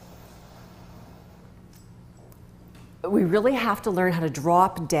 We really have to learn how to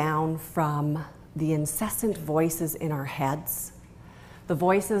drop down from the incessant voices in our heads, the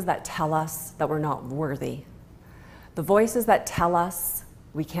voices that tell us that we're not worthy, the voices that tell us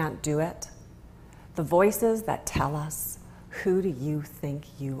we can't do it, the voices that tell us, who do you think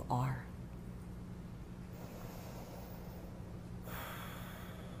you are?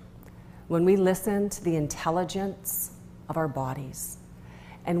 When we listen to the intelligence of our bodies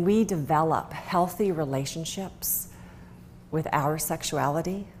and we develop healthy relationships with our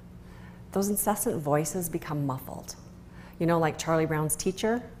sexuality, those incessant voices become muffled. You know, like Charlie Brown's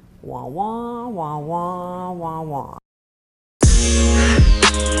teacher, wah, wah, wah, wah, wah, wah.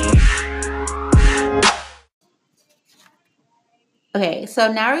 Okay, so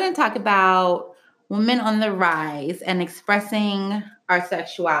now we're going to talk about women on the rise and expressing our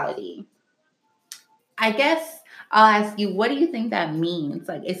sexuality. I guess I'll ask you, what do you think that means?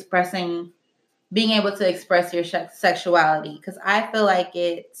 Like being able to express your sexuality? Because I feel like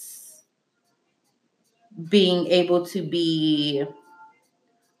it's being able to be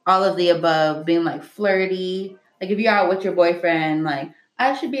all of the above, being like flirty. Like if you're out with your boyfriend, like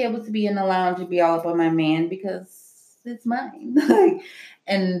I should be able to be in the lounge and be all up on my man because it's mine. Like,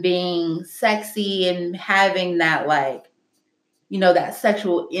 and being sexy and having that, like, you know, that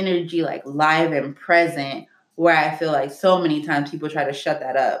sexual energy, like live and present, where I feel like so many times people try to shut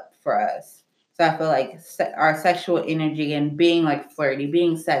that up for us. So I feel like our sexual energy and being like flirty,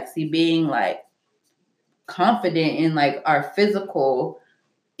 being sexy, being like confident in like our physical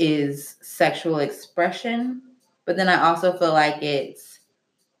is sexual expression. But then I also feel like it's,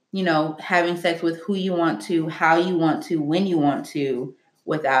 you know, having sex with who you want to, how you want to, when you want to,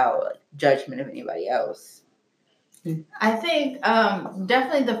 without judgment of anybody else. I think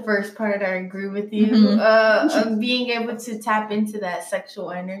definitely the first part, I agree with you. Mm-hmm. Of being able to tap into that sexual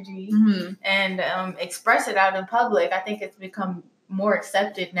energy Mm-hmm. and express it out in public. I think it's become more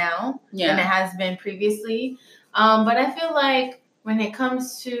accepted now than it has been previously. But I feel like when it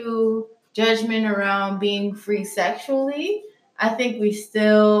comes to judgment around being free sexually, I think we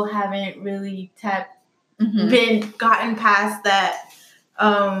still haven't really gotten past that.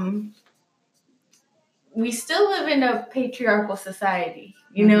 We still live in a patriarchal society,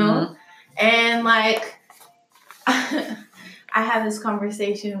 you know? And like, I have this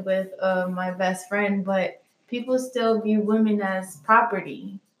conversation with my best friend, but people still view women as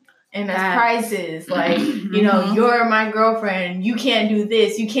property and as prizes. Like, you know, you're my girlfriend. You can't do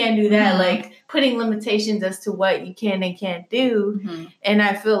this. You can't do that. Like putting limitations as to what you can and can't do. And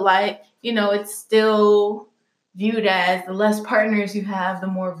I feel like, you know, it's still viewed as the less partners you have, the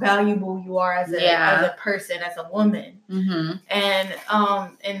more valuable you are as a person, as a woman. And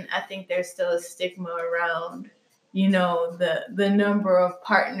I think there's still a stigma around, you know, the number of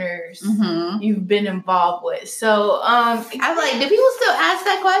partners you've been involved with. So I'm like, do people still ask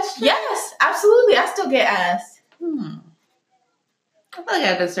that question? Yes, absolutely. I still get asked. I feel like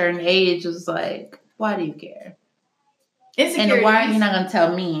at a certain age, it's like, why do you care? And why are you not going to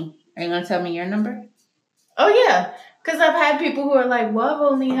tell me? Are you going to tell me your number? Oh, yeah. Because I've had people who are like, well, I've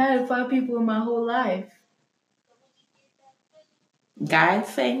only had 5 people in my whole life. Guys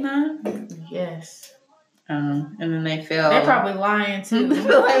saying that? Yes. And then they feel... They're probably lying, too.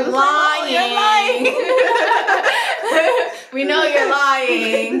 Like, lying. We know you're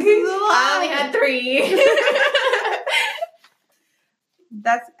lying. I only had 3.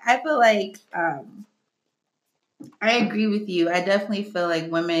 I feel like... I agree with you. I definitely feel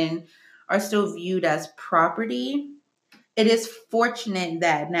like women are still viewed as property. It is fortunate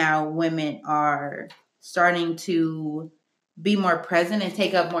that now women are starting to be more present and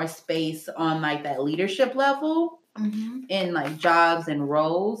take up more space on like that leadership level in like jobs and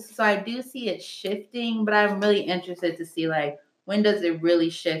roles. So I do see it shifting, but I'm really interested to see like when does it really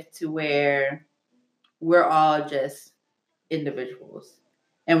shift to where we're all just individuals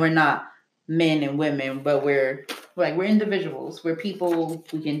and we're not men and women, but we're individuals. We're people.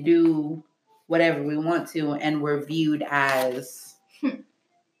 We can do whatever we want to, and we're viewed as,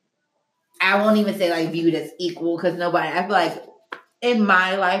 I won't even say like viewed as equal, because I feel like in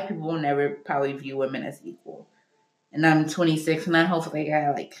my life, people will never probably view women as equal. And I'm 26 and I hopefully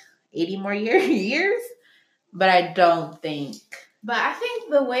got like 80 more years, but I don't think. But I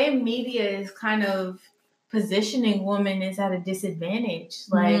think the way media is kind of positioning women is at a disadvantage.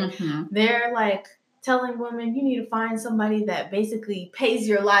 Like they're like telling women you need to find somebody that basically pays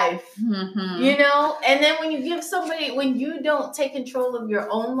your life, Mm-hmm. you know? And then when you don't take control of your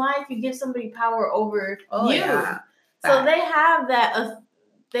own life, you give somebody power over you. Yeah. So they have that,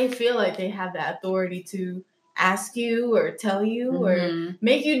 they feel like they have that authority to ask you or tell you or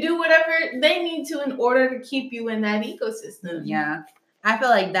make you do whatever they need to in order to keep you in that ecosystem. Yeah. I feel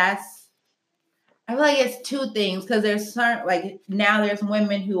like it's two things, because there's certain, like, now there's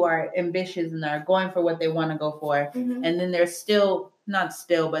women who are ambitious and are going for what they want to go for. Mm-hmm. And then there's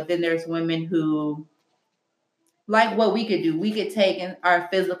but then there's women who, like what we could do. We could take in our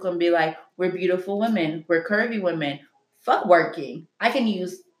physical and be like, we're beautiful women. We're curvy women. Fuck working. I can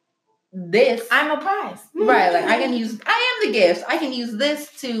use this. I'm a prize. Right. Like, I am the gift. I can use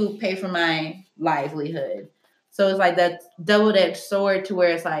this to pay for my livelihood. So it's like that double-edged sword, to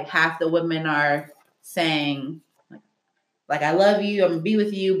where it's like half the women are saying, like, I love you, I'm going to be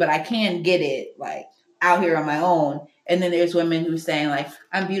with you, but I can get it, like, out here on my own. And then there's women who saying, like,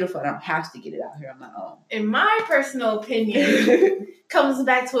 I'm beautiful, I don't have to get it out here on my own. In my personal opinion, comes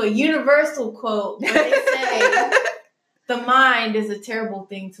back to a universal quote where they say, the mind is a terrible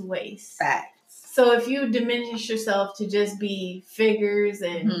thing to waste. Facts. So if you diminish yourself to just be figures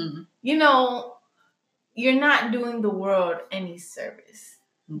and, you know, you're not doing the world any service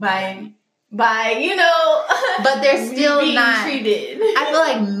by you know, but they're still being not treated. I feel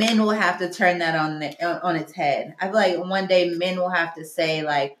like men will have to turn that on its head. I feel like one day men will have to say,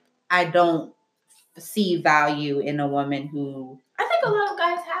 like, I don't see value in a woman who. I think a lot of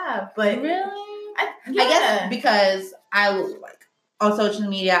guys have, but really, I guess because I, like, on social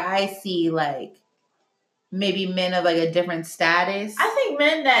media, I see, like, maybe men of, like, a different status. I think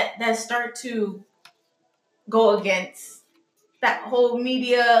men that start to go against that whole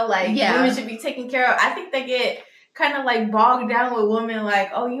media, like, women should be taken care of. I think they get kind of, like, bogged down with women,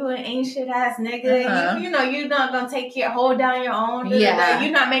 like, oh, you an ancient ass nigga. You know, you're not going to hold down your own.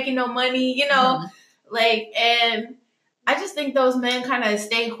 You're not making no money, you know. Like, and I just think those men kind of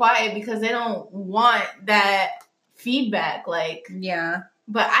stay quiet because they don't want that feedback. Like, yeah.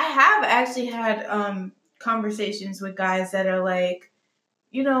 But I have actually had conversations with guys that are like,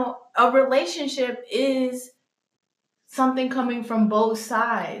 you know, a relationship is something coming from both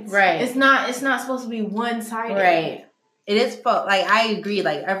sides. Right. It's not supposed to be one-sided. Right. It is, like, I agree.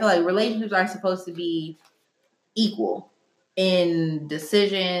 Like, I feel like relationships are supposed to be equal in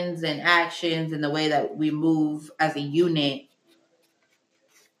decisions and actions and the way that we move as a unit.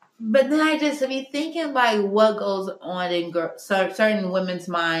 But then I just be thinking, like, what goes on in certain women's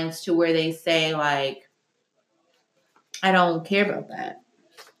minds to where they say, like, I don't care about that.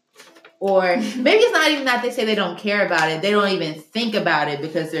 Or maybe it's not even that they say they don't care about it. They don't even think about it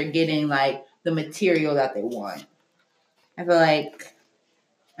because they're getting, like, the material that they want. I feel like,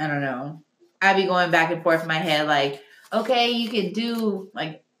 I don't know. I be going back and forth in my head, like, okay, you can do,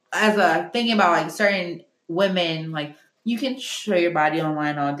 like, thinking about, like, certain women, like, you can show your body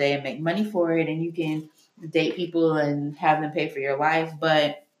online all day and make money for it, and you can date people and have them pay for your life.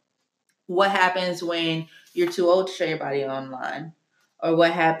 But what happens when you're too old to show your body online? Or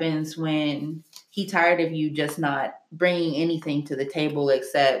what happens when he tired of you just not bringing anything to the table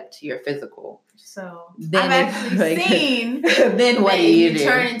except your physical? So then I've actually seen then what do you do?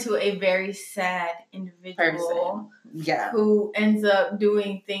 Turn into a very sad individual who ends up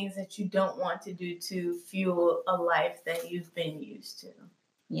doing things that you don't want to do to fuel a life that you've been used to.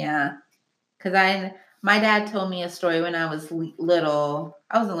 Yeah. Because my dad told me a story when I was little.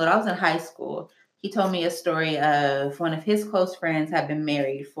 I was in high school. He told me a story of one of his close friends had been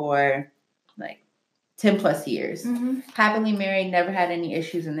married for, like, 10 plus years. Happily married, never had any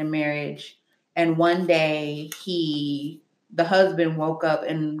issues in their marriage. And one day the husband woke up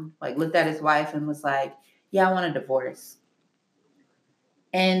and, like, looked at his wife and was like, yeah, I want a divorce.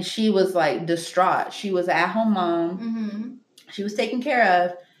 And she was, like, distraught. She was an at-home mom. She was taken care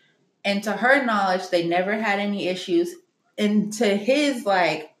of. And to her knowledge, they never had any issues. And to his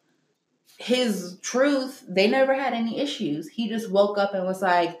truth, they never had any issues. He just woke up and was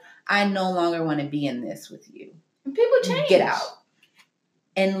like, I no longer want to be in this with you. And people change. Get out.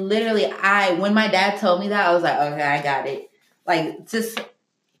 And literally, when my dad told me that, I was like, okay, I got it. Like, just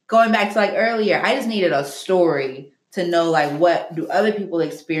going back to, like, earlier, I just needed a story to know, like, what do other people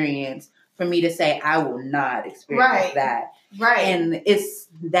experience for me to say, I will not experience that. Right. And it's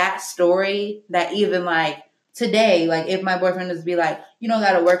that story that even, like, today, like, if my boyfriend was be like, you don't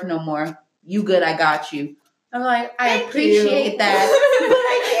got to work no more. You good, I got you. I'm like, I appreciate that, but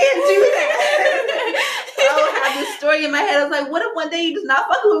I can't do that. I have this story in my head. I was like, what if one day you just not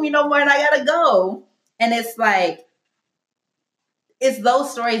fucking with me no more and I gotta go? And it's like, it's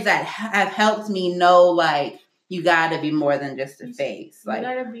those stories that have helped me know, like, you gotta be more than just a face. Like,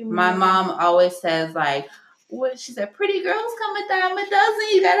 my mom always says, like, what she said, pretty girls come a dime a dozen.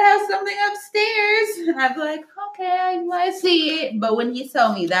 You gotta have something upstairs. And I'm like, okay, I see it. But when he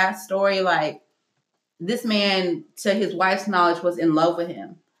told me that story, like, this man, to his wife's knowledge, was in love with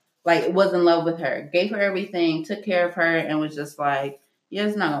him. Like, was in love with her, gave her everything, took care of her, and was just like, yeah,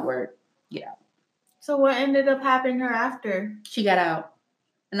 it's not gonna work. Yeah. So what ended up happening to her after? She got out.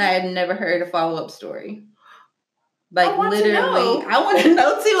 And I had never heard a follow-up story. Like, I want literally, I want to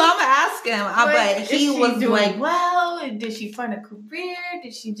know too. I'm gonna ask him. But he was doing like, well? Did she find a career?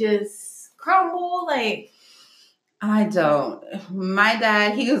 Did she just crumble? Like, I don't. My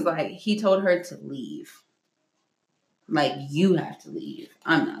dad, he was like, he told her to leave. Like, you have to leave.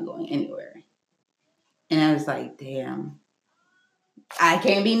 I'm not going anywhere. And I was like, damn, I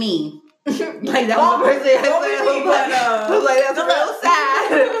can't be me. Like, that was the first thing I was like, that's real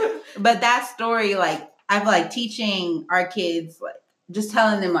sad. But that story, like, I feel like teaching our kids, like, just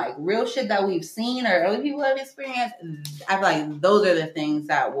telling them, like, real shit that we've seen or other people have experienced, I feel like those are the things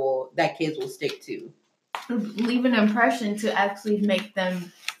that kids will stick to. Leave an impression to actually make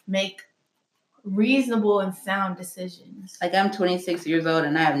them make reasonable and sound decisions. Like, I'm 26 years old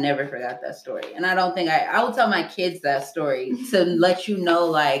and I have never forgot that story. And I don't think I will tell my kids that story to let you know,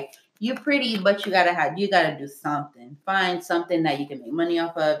 like, you're pretty, but you gotta do something. Find something that you can make money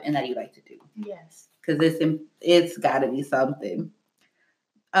off of and that you like to do. Yes. Because it's gotta be something.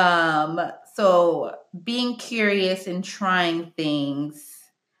 So being curious and trying things.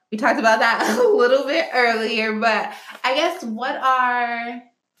 We talked about that a little bit earlier, but I guess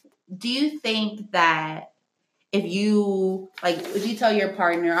do you think that if you tell your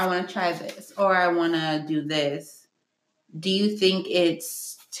partner, I want to try this or I want to do this, do you think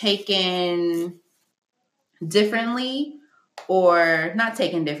it's taken differently or not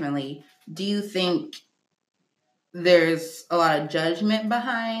taken differently? Do you think there's a lot of judgment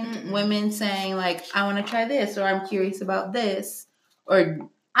behind women saying, like, I want to try this or I'm curious about this? Or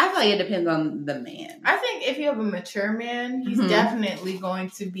I feel like it depends on the man. I think if you have a mature man, he's definitely going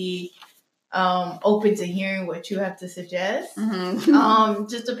to be open to hearing what you have to suggest.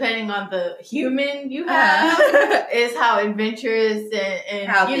 Just depending on the human you have is how adventurous and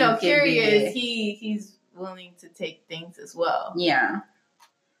how curious he's willing to take things as well. Yeah.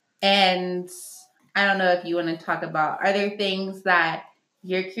 And I don't know if you want to talk about, are there things that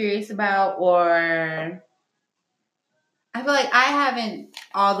you're curious about, or I feel like I haven't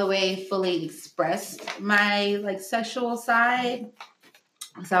all the way fully expressed my, like, sexual side.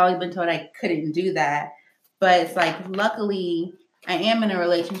 So I've always been told I couldn't do that. But it's like, luckily, I am in a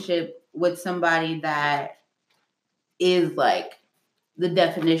relationship with somebody that is, like, the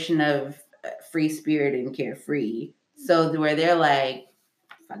definition of free spirit and carefree. So where they're like,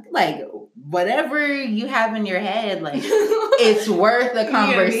 whatever you have in your head, like, it's worth a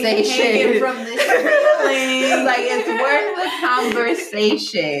conversation. From the ceiling. Like, it's worth a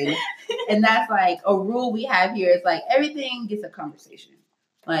conversation. And that's, like, a rule we have here. It's like, everything gets a conversation.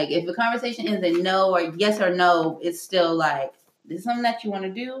 Like, if the conversation ends in no or yes or no, it's still like, this is something that you want to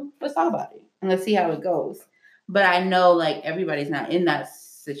do? Let's talk about it. And let's see how it goes. But I know, like, everybody's not in that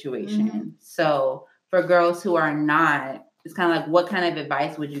situation. So for girls who are not, it's kind of like, what kind of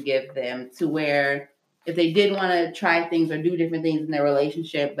advice would you give them to where if they did want to try things or do different things in their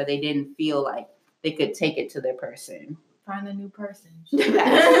relationship, but they didn't feel like they could take it to their person? Find a new person. I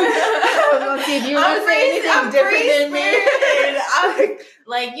was gonna see if you want to say anything different than me.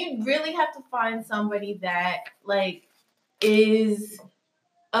 Like, you really have to find somebody that, like, is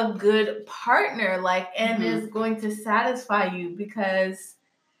a good partner, like, and is going to satisfy you, because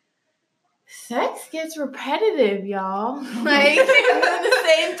sex gets repetitive, y'all. Like, in the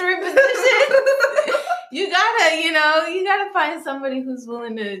same 3 positions. You gotta find somebody who's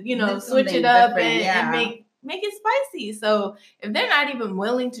willing to, switch it up and make it spicy. So if they're not even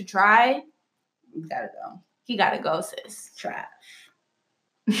willing to try, you gotta go. You gotta go, sis. Trash.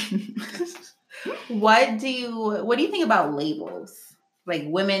 What do you think about labels? Like,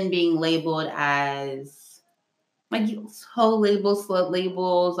 women being labeled as, like, hoe labels, slut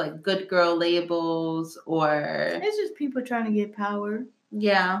labels, like good girl labels, or it's just people trying to get power.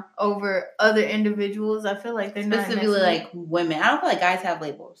 Yeah. Over other individuals. I feel like they're specifically not like women. I don't feel like guys have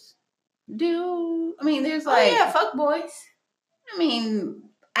labels. There's like, fuck boys. I mean,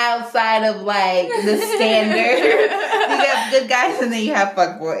 outside of, like, the standard, you have good guys and then you have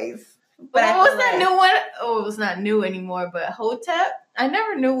fuck boys. But what's that new one? Oh, it's not new anymore, but Hotep. I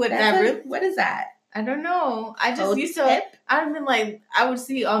never knew what what is that? I don't know. I just used to. I've been like, I would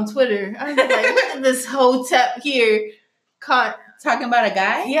see on Twitter. I'd be like, look at this Hotep here Talking about a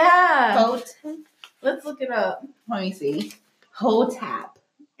guy? Yeah. Hotep. Let's look it up. Let me see. Hotep.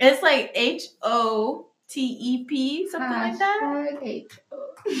 It's like HOTEP, something like that.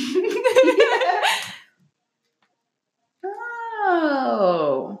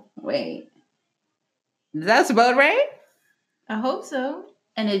 Oh, wait. Is that spelled right? I hope so.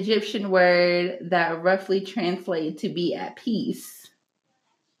 An Egyptian word that roughly translates to be at peace.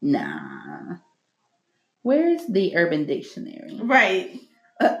 Nah. Where's the Urban Dictionary? Right.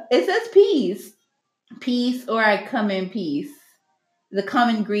 It says peace. Peace, or I come in peace. The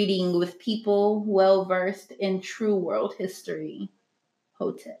common greeting with people well versed in true world history.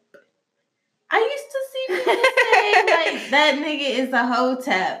 Hotep. I used to see people say, like, that nigga is a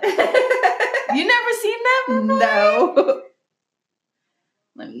hotep. You never seen that before? No.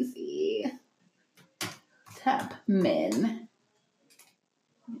 Let me see. Tap men.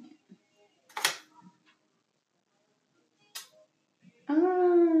 Let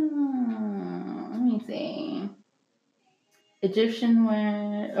me see. Egyptian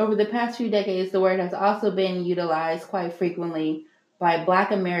word. Over the past few decades, the word has also been utilized quite frequently by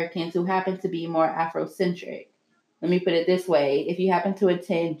Black Americans who happen to be more Afrocentric. Let me put it this way. If you happen to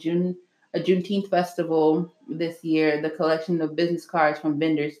attend a Juneteenth festival this year, the collection of business cards from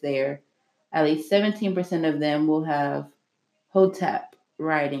vendors there, at least 17% of them will have Hotep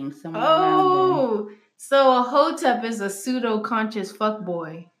writing somewhere around them. So a hotep is a pseudo-conscious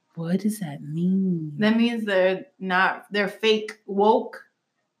fuckboy. What does that mean? That means they're fake woke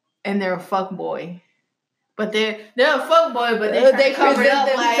and they're a fuckboy. But they're a fuckboy, but they cover up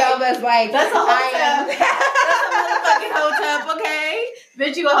themselves as like, that's a hotep. That's a motherfucking hotep, okay?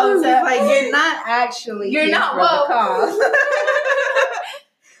 Bitch, you a hotep. Like, you're not actually. You're not for the woke. cause.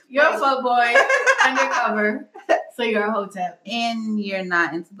 You're a fuckboy undercover, so you're a hotep. And you're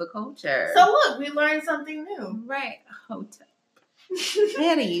not into the culture. So look, we learned something new. Right, hotep. Is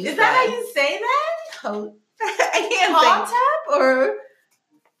that how you say that? I can't Hotep or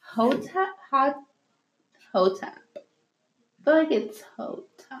Hotep? Hotep. I feel like it's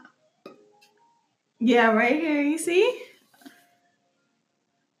Hotep. Yeah, right here, you see?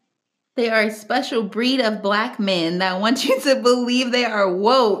 They are a special breed of Black men that want you to believe they are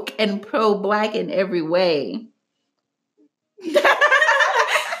woke and pro-Black in every way.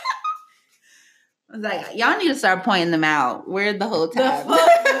 I was like, y'all need to start pointing them out. Where's the Hotep?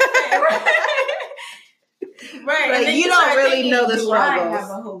 Right. Like, and you don't really know the do I struggles. have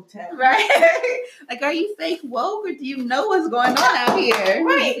a hotep? Right. Like, are you fake woke or do you know what's going on out here?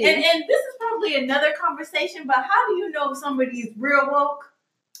 Right. And this is probably another conversation, but how do you know if somebody's real woke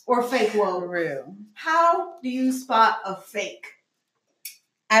or fake woke? Real. How do you spot a fake?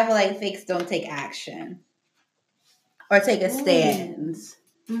 I feel like fakes don't take action or take a stance.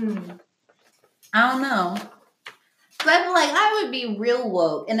 I don't know. So I feel like I would be real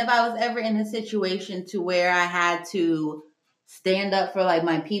woke. And if I was ever in a situation to where I had to stand up for like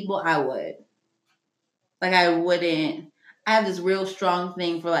my people, I would. Like I wouldn't. I have this real strong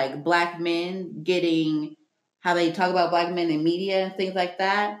thing for like Black men getting how they talk about Black men in media and things like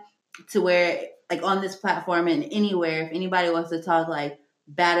that, to where like on this platform and anywhere, if anybody wants to talk like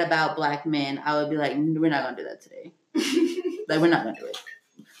bad about Black men, I would be like, we're not gonna do that today. Like we're not gonna do it.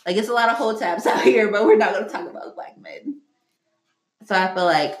 Like, it's a lot of hoteps out here, but we're not going to talk about Black men. So I feel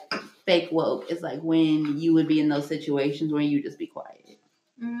like fake woke is like when you would be in those situations where you just be quiet.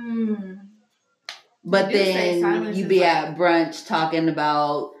 But then you be at brunch talking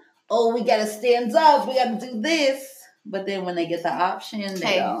about, oh, we got to stand up, we got to do this. But then when they get the option,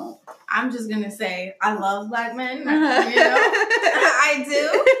 they don't. I'm just going to say, I love Black men. You know? I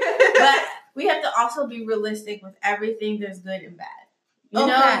do. But we have to also be realistic with everything. There's good and bad. You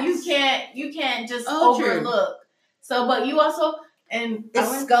know, you can't just overlook. True. So, but you also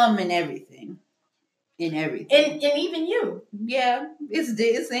it's scum in everything. In everything. And even you. Yeah, it's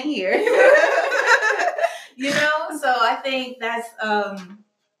in here. You know, so I think that's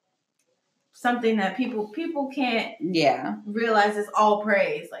something that people can't realize it's all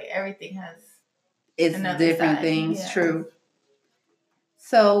praise. Like everything has different things. Yeah. True.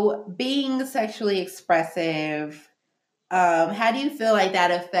 So being sexually expressive, how do you feel like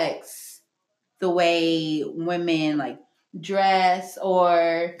that affects the way women like dress,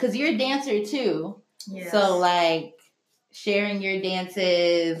 or because you're a dancer too? Yes. So like sharing your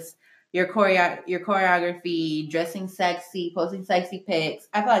dances, your choreography, dressing sexy, posting sexy pics.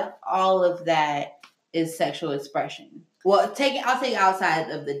 I feel like all of that is sexual expression. Well, I'll take outside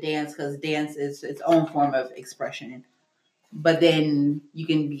of the dance because dance is its own form of expression. But then you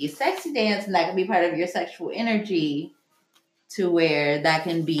can be a sexy dance, and that can be part of your sexual energy. To where that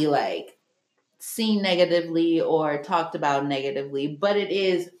can be like seen negatively or talked about negatively, but it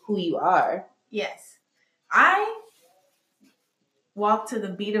is who you are. Yes. I walk to the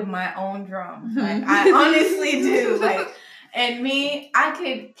beat of my own drum. Like, I honestly do. Like, and me, I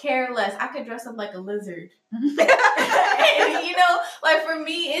could care less. I could dress up like a lizard. And, you know, like for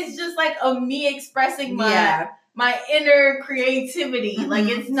me, it's just like me expressing my inner creativity. Like,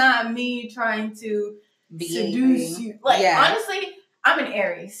 it's not me trying to seduce you. Like, honestly, I'm an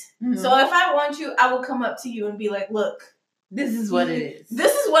Aries. So if I want you, I will come up to you and be like, look, this is what it is.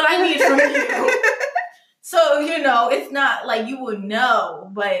 This is what I need from you. So, you know, it's not like you would know,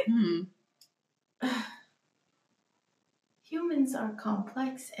 but humans are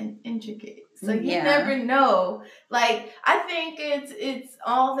complex and intricate. So you never know. Like, I think it's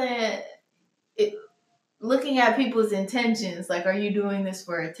all that looking at people's intentions. Like, are you doing this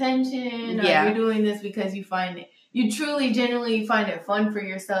for attention? Are you doing this because you truly, genuinely find it fun for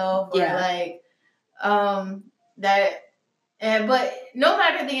yourself? Or like, but no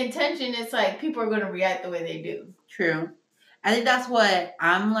matter the intention, it's like people are going to react the way they do. True. I think that's what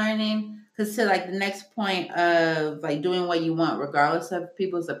I'm learning. Because to like the next point of like doing what you want regardless of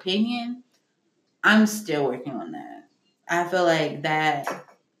people's opinion, I'm still working on that. I feel like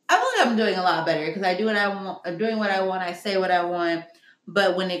I'm doing a lot better because I do what I want. I'm doing what I want. I say what I want.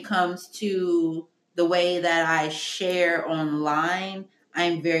 But when it comes to the way that I share online,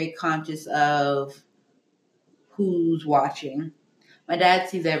 I'm very conscious of who's watching. My dad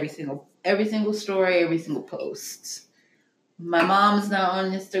sees every single story, every single post. My mom's not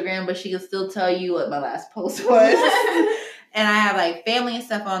on Instagram, but she can still tell you what my last post was. And I have like family and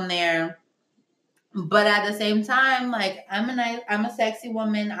stuff on there. But at the same time, like I'm a sexy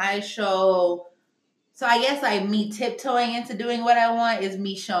woman. So I guess like me tiptoeing into doing what I want is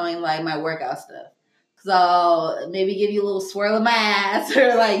me showing like my workout stuff. Cause I'll maybe give you a little swirl of my ass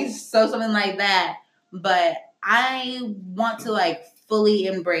or like something like that. But I want to like fully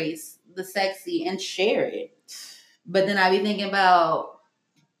embrace the sexy and share it. But then I be thinking about,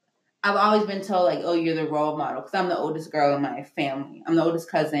 I've always been told like, oh, you're the role model. Cause I'm the oldest girl in my family. I'm the oldest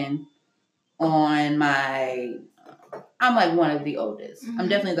cousin I'm like one of the oldest. I'm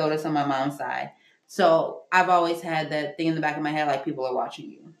definitely the oldest on my mom's side. So I've always had that thing in the back of my head, like people are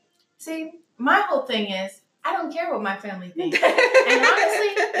watching you. See, my whole thing is, I don't care what my family thinks. And honestly,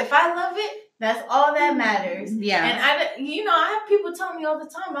 if I love it, that's all that matters. Yeah. And I have people tell me all the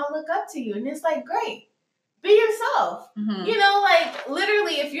time, I look up to you. And it's like, great. Be yourself. You know, like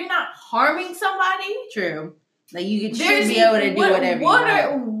literally, if you're not harming somebody. True. Like you should be able to do whatever you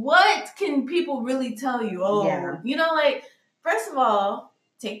want. What can people really tell you? Oh, you know, like, first of all,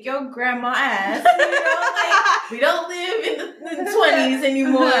 take your grandma ass. You know, like, we don't live in the 20s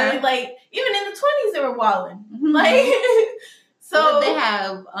anymore. Like, even in the 20s, they were wilding. Like, so. But they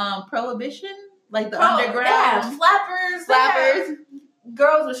have prohibition? Like the underground? They have flappers.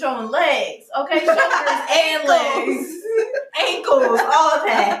 Girls were showing legs. Okay? Shoulders and legs. Ankles, all of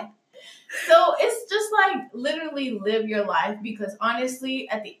that. So it's just like literally live your life because honestly,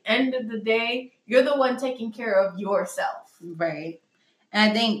 at the end of the day, you're the one taking care of yourself. Right. And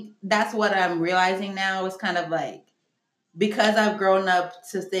I think that's what I'm realizing now is kind of like, because I've grown up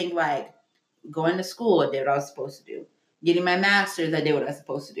to think like going to school, I did what I was supposed to do. Getting my master's, I did what I was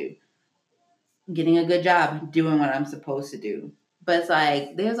supposed to do. Getting a good job, doing what I'm supposed to do. But it's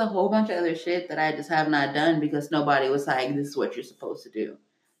like, there's a whole bunch of other shit that I just have not done because nobody was like, this is what you're supposed to do.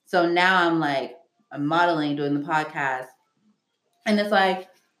 So now I'm modeling, doing the podcast, and it's like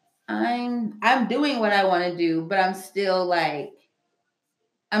I'm doing what I want to do, but I'm still like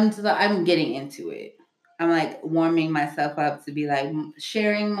I'm getting into it. I'm like warming myself up to be like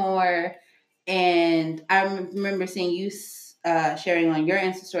sharing more. And I remember seeing you sharing on your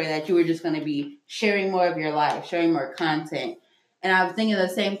Insta story that you were just going to be sharing more of your life, sharing more content. And I was thinking the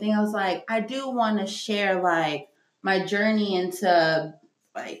same thing. I was like, I do want to share like my journey into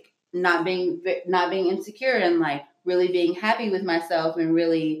like not being insecure and like really being happy with myself and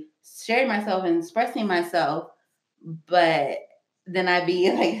really sharing myself and expressing myself. But then I'd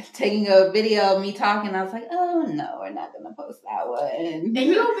be like taking a video of me talking. I was like, oh no, we're not going to post that one. And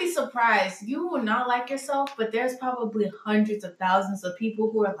you'll be surprised. You will not like yourself, but there's probably hundreds of thousands of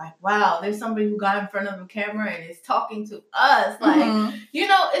people who are like, wow, there's somebody who got in front of a camera and is talking to us. Like, you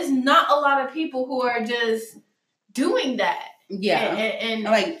know, it's not a lot of people who are just doing that. Yeah. And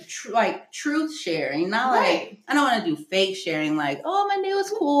like truth sharing, not like, I don't want to do fake sharing. Like, oh, my day was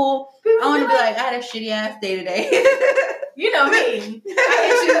cool. I want to be like, I had a shitty ass day today. You know me. I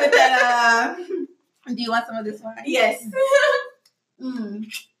hit you with that. Do you want some of this wine? Yes.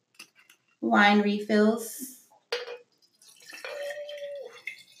 Wine refills.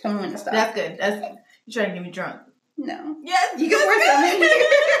 Tell me when to stop. That's good. You're trying to get me drunk. No. Yes, You can pour some in here.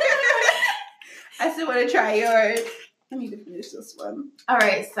 I still want to try yours. I need to finish this one. All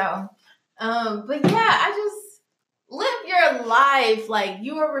right, so, but yeah, I just live your life like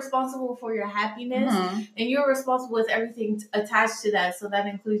you are responsible for your happiness, and you're responsible with everything attached to that. So that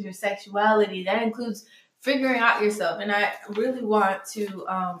includes your sexuality. That includes figuring out yourself. And I really want to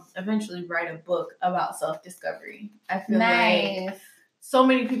eventually write a book about self-discovery. I feel like so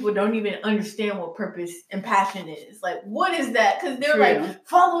many people don't even understand what purpose and passion is. Like, what is that? Because they're like,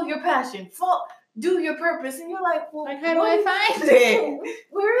 follow your passion, do your purpose. And you're like, well, like, how do I find it?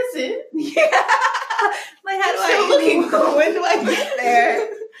 Where is it? Yeah. Like, how do I when do I get there?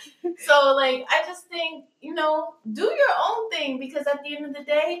 So, like, I just think, you know, do your own thing, because at the end of the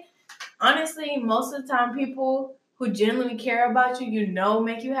day, honestly, most of the time, people who genuinely care about you, you know,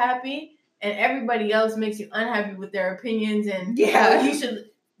 make you happy, and everybody else makes you unhappy with their opinions. And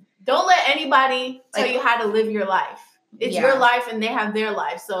don't let anybody tell you how to live your life. It's your life, and they have their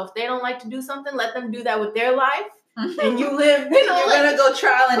life. So if they don't like to do something, let them do that with their life, and you live. You know, you're gonna go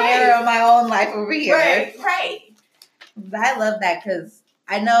trial and error on my own life over here. Right. I love that, because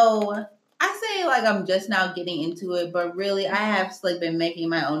I know I say like I'm just now getting into it, but really I have like been making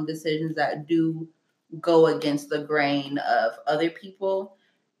my own decisions that do go against the grain of other people.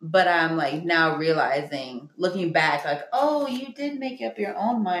 But I'm like now realizing, looking back, like, oh, you did make up your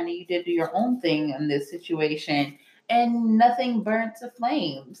own mind, and you did do your own thing in this situation, and nothing burnt to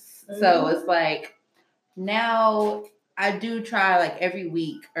flames. So it's like now I do try like every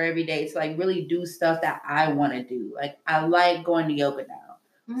week or every day to like really do stuff that I want to do. Like, I like going to yoga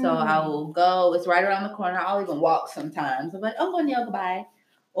now. So I will go, it's right around the corner. I'll even walk sometimes. I'm like, oh, I'm going to yoga, bye.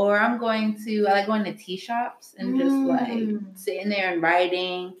 Or I like going to tea shops and just like sitting there and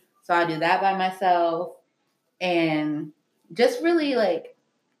writing. So I do that by myself. And just really like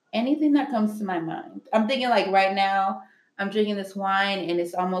anything that comes to my mind. I'm thinking like right now, I'm drinking this wine and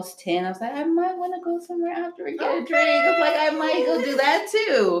it's almost 10. I was like, I might want to go somewhere after and get a drink. It's like, I might go do that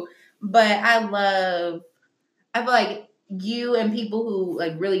too. But I feel like you and people who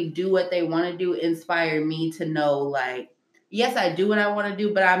like really do what they want to do inspire me to know, like, yes, I do what I want to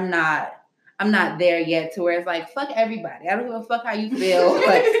do, but I'm not there yet to where it's like, fuck everybody. I don't give a fuck how you feel.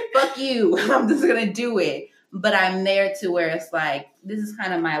 Like, fuck you. I'm just going to do it. But I'm there to where it's like, this is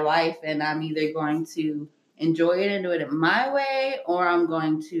kind of my life, and I'm either going to enjoy it and do it in my way, or I'm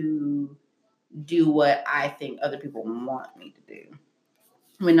going to do what I think other people want me to do.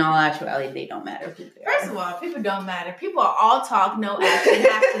 When in all actuality, they don't matter who they are. First of all, people don't matter. People are all talk, no action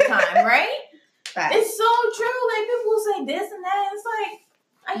half the time, right? Facts. It's so true. Like, people say this and that. It's like,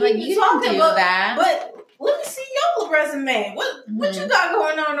 I hear Like, you talking about that. But let me see your resume. What you got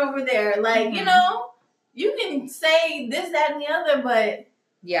going on over there? Like, you know, you can say this, that, and the other, but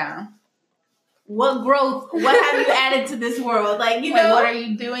yeah. What growth? What have you added to this world? Like, you know, what are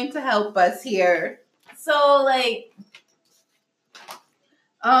you doing to help us here? So, like,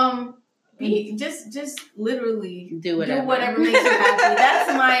 just literally do whatever makes you happy.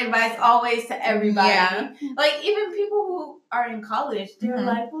 That's my advice always to everybody. Yeah. Like, even people who are in college, they're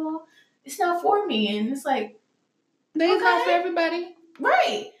like, well, it's not for me. And it's like, it's not for everybody.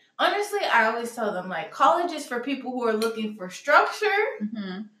 Right. Honestly, I always tell them, like, college is for people who are looking for structure.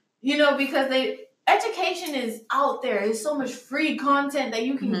 You know, because education is out there. There's so much free content that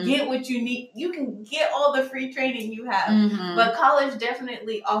you can get what you need. You can get all the free training you have. But college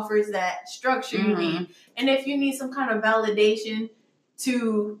definitely offers that structure you need. And if you need some kind of validation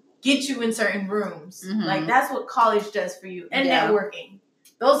to get you in certain rooms, like, that's what college does for you. And networking.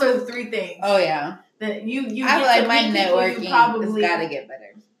 Those are the three things. Oh, yeah. That you I feel like my networking has got to get better.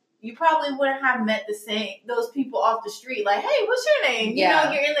 You probably wouldn't have met those people off the street. Like, hey, what's your name? You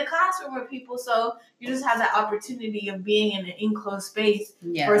know, you're in the classroom with people, so you just have that opportunity of being in an enclosed space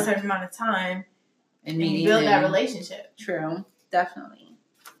for a certain amount of time, and you build that relationship. True, definitely.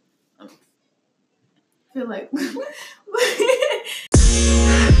 I feel like.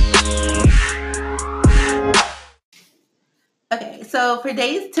 Okay, so for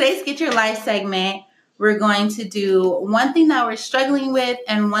today's Get Your Life segment, we're going to do one thing that we're struggling with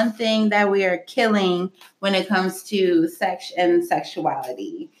and one thing that we are killing when it comes to sex and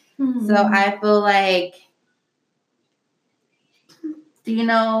sexuality. So I feel like, do you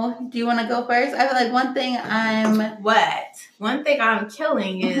want to go first? I feel like one thing I'm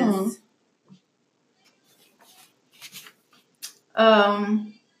killing is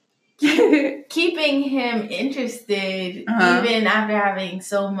keeping him interested even after having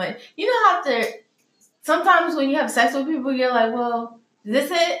so much. You know, sometimes when you have sex with people, you're like, well, is this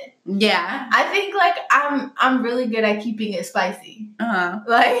it? Yeah. I think like I'm really good at keeping it spicy.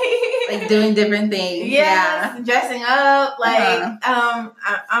 Like doing different things. Yes, dressing up. Like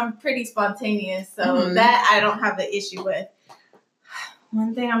I'm pretty spontaneous, so that I don't have the issue with.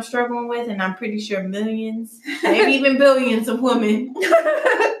 One thing I'm struggling with, and I'm pretty sure millions, maybe even billions of women,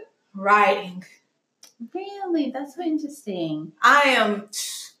 riding. Really? That's so interesting. I am,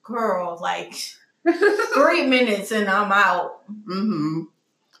 girl, like 3 minutes and I'm out.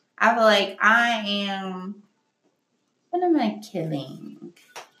 I feel like I am, what am I killing?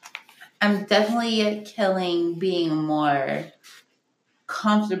 I'm definitely killing being more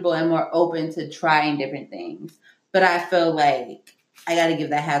comfortable and more open to trying different things. But I feel like I got to give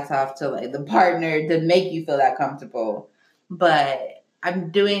the hats off to like the partner to make you feel that comfortable. But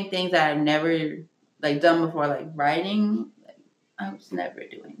I'm doing things that I've never like done before, like riding. Like, I was never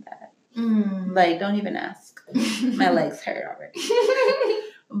doing that. Like, don't even ask. My legs hurt already.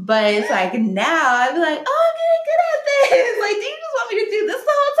 But it's like now I'd be like, oh, I'm getting good at this. Like, do you just want me to do this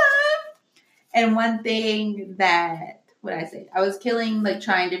the whole time? And one thing that, what I say, I was killing, like,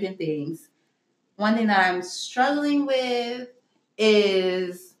 trying different things. One thing that I'm struggling with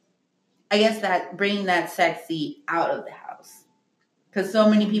is, I guess, that bringing that sexy out of the house. Because so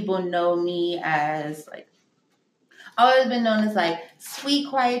many people know me as, like, always been known as, like, sweet,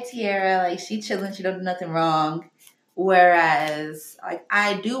 quiet Tiara. Like, she chilling, she don't do nothing wrong. Whereas, like,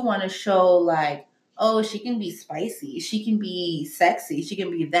 I do want to show, like, oh, she can be spicy. She can be sexy. She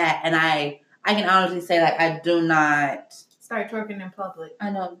can be that. And I can honestly say, like, I do not... Start twerking in public. I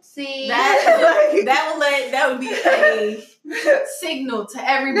know. See? That would be a signal to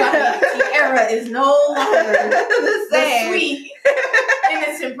everybody. Tiara is no longer the sweet,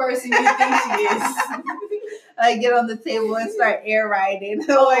 innocent person you think she is. I get on the table and start air riding.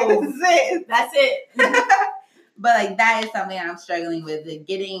 That's it. But like that is something I'm struggling with.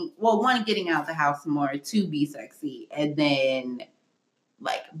 Getting out the house more to be sexy, and then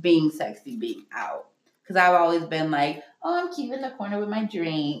like being sexy, being out. Because I've always been like, oh, I'm cute in the corner with my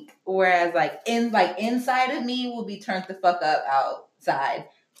drink. Whereas inside of me will be turned the fuck up outside.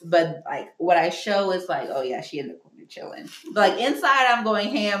 But like what I show is like, oh yeah, she in the corner chilling. But like inside I'm going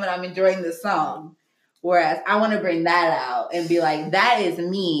ham and I'm enjoying the song. Whereas I want to bring that out and be like, that is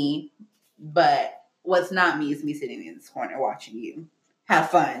me, but what's not me is me sitting in this corner watching you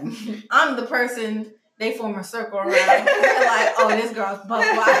have fun. I'm the person they form a circle around. They're like, oh, this girl's buck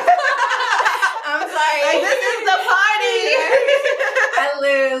wild. I'm sorry. Like, this is the party. I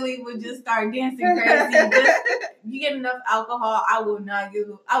literally would just start dancing crazy. You get enough alcohol, I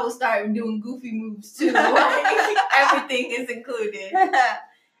will start doing goofy moves too. Like, everything is included.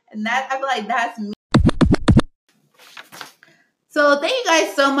 And that, I feel like that's me. So thank you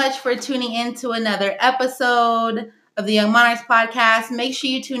guys so much for tuning in to another episode of the Young Monarchs podcast. Make sure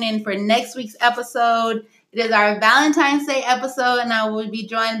you tune in for next week's episode. It is our Valentine's Day episode, and I will be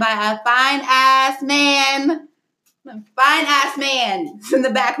joined by a fine-ass man in the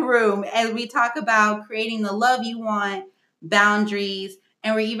back room as we talk about creating the love you want, boundaries,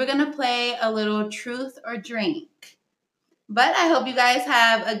 and we're even going to play a little truth or drink. But I hope you guys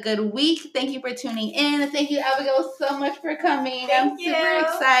have a good week. Thank you for tuning in. Thank you, Abigail, so much for coming. I'm super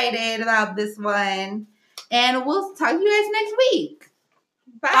excited about this one. And we'll talk to you guys next week.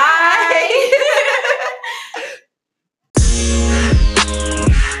 Bye.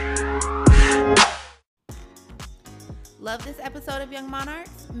 Love this episode of Young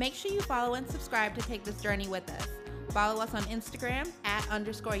Monarchs? Make sure you follow and subscribe to take this journey with us. Follow us on Instagram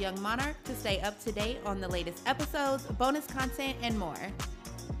 @_YoungMonarch to stay up to date on the latest episodes, bonus content, and more.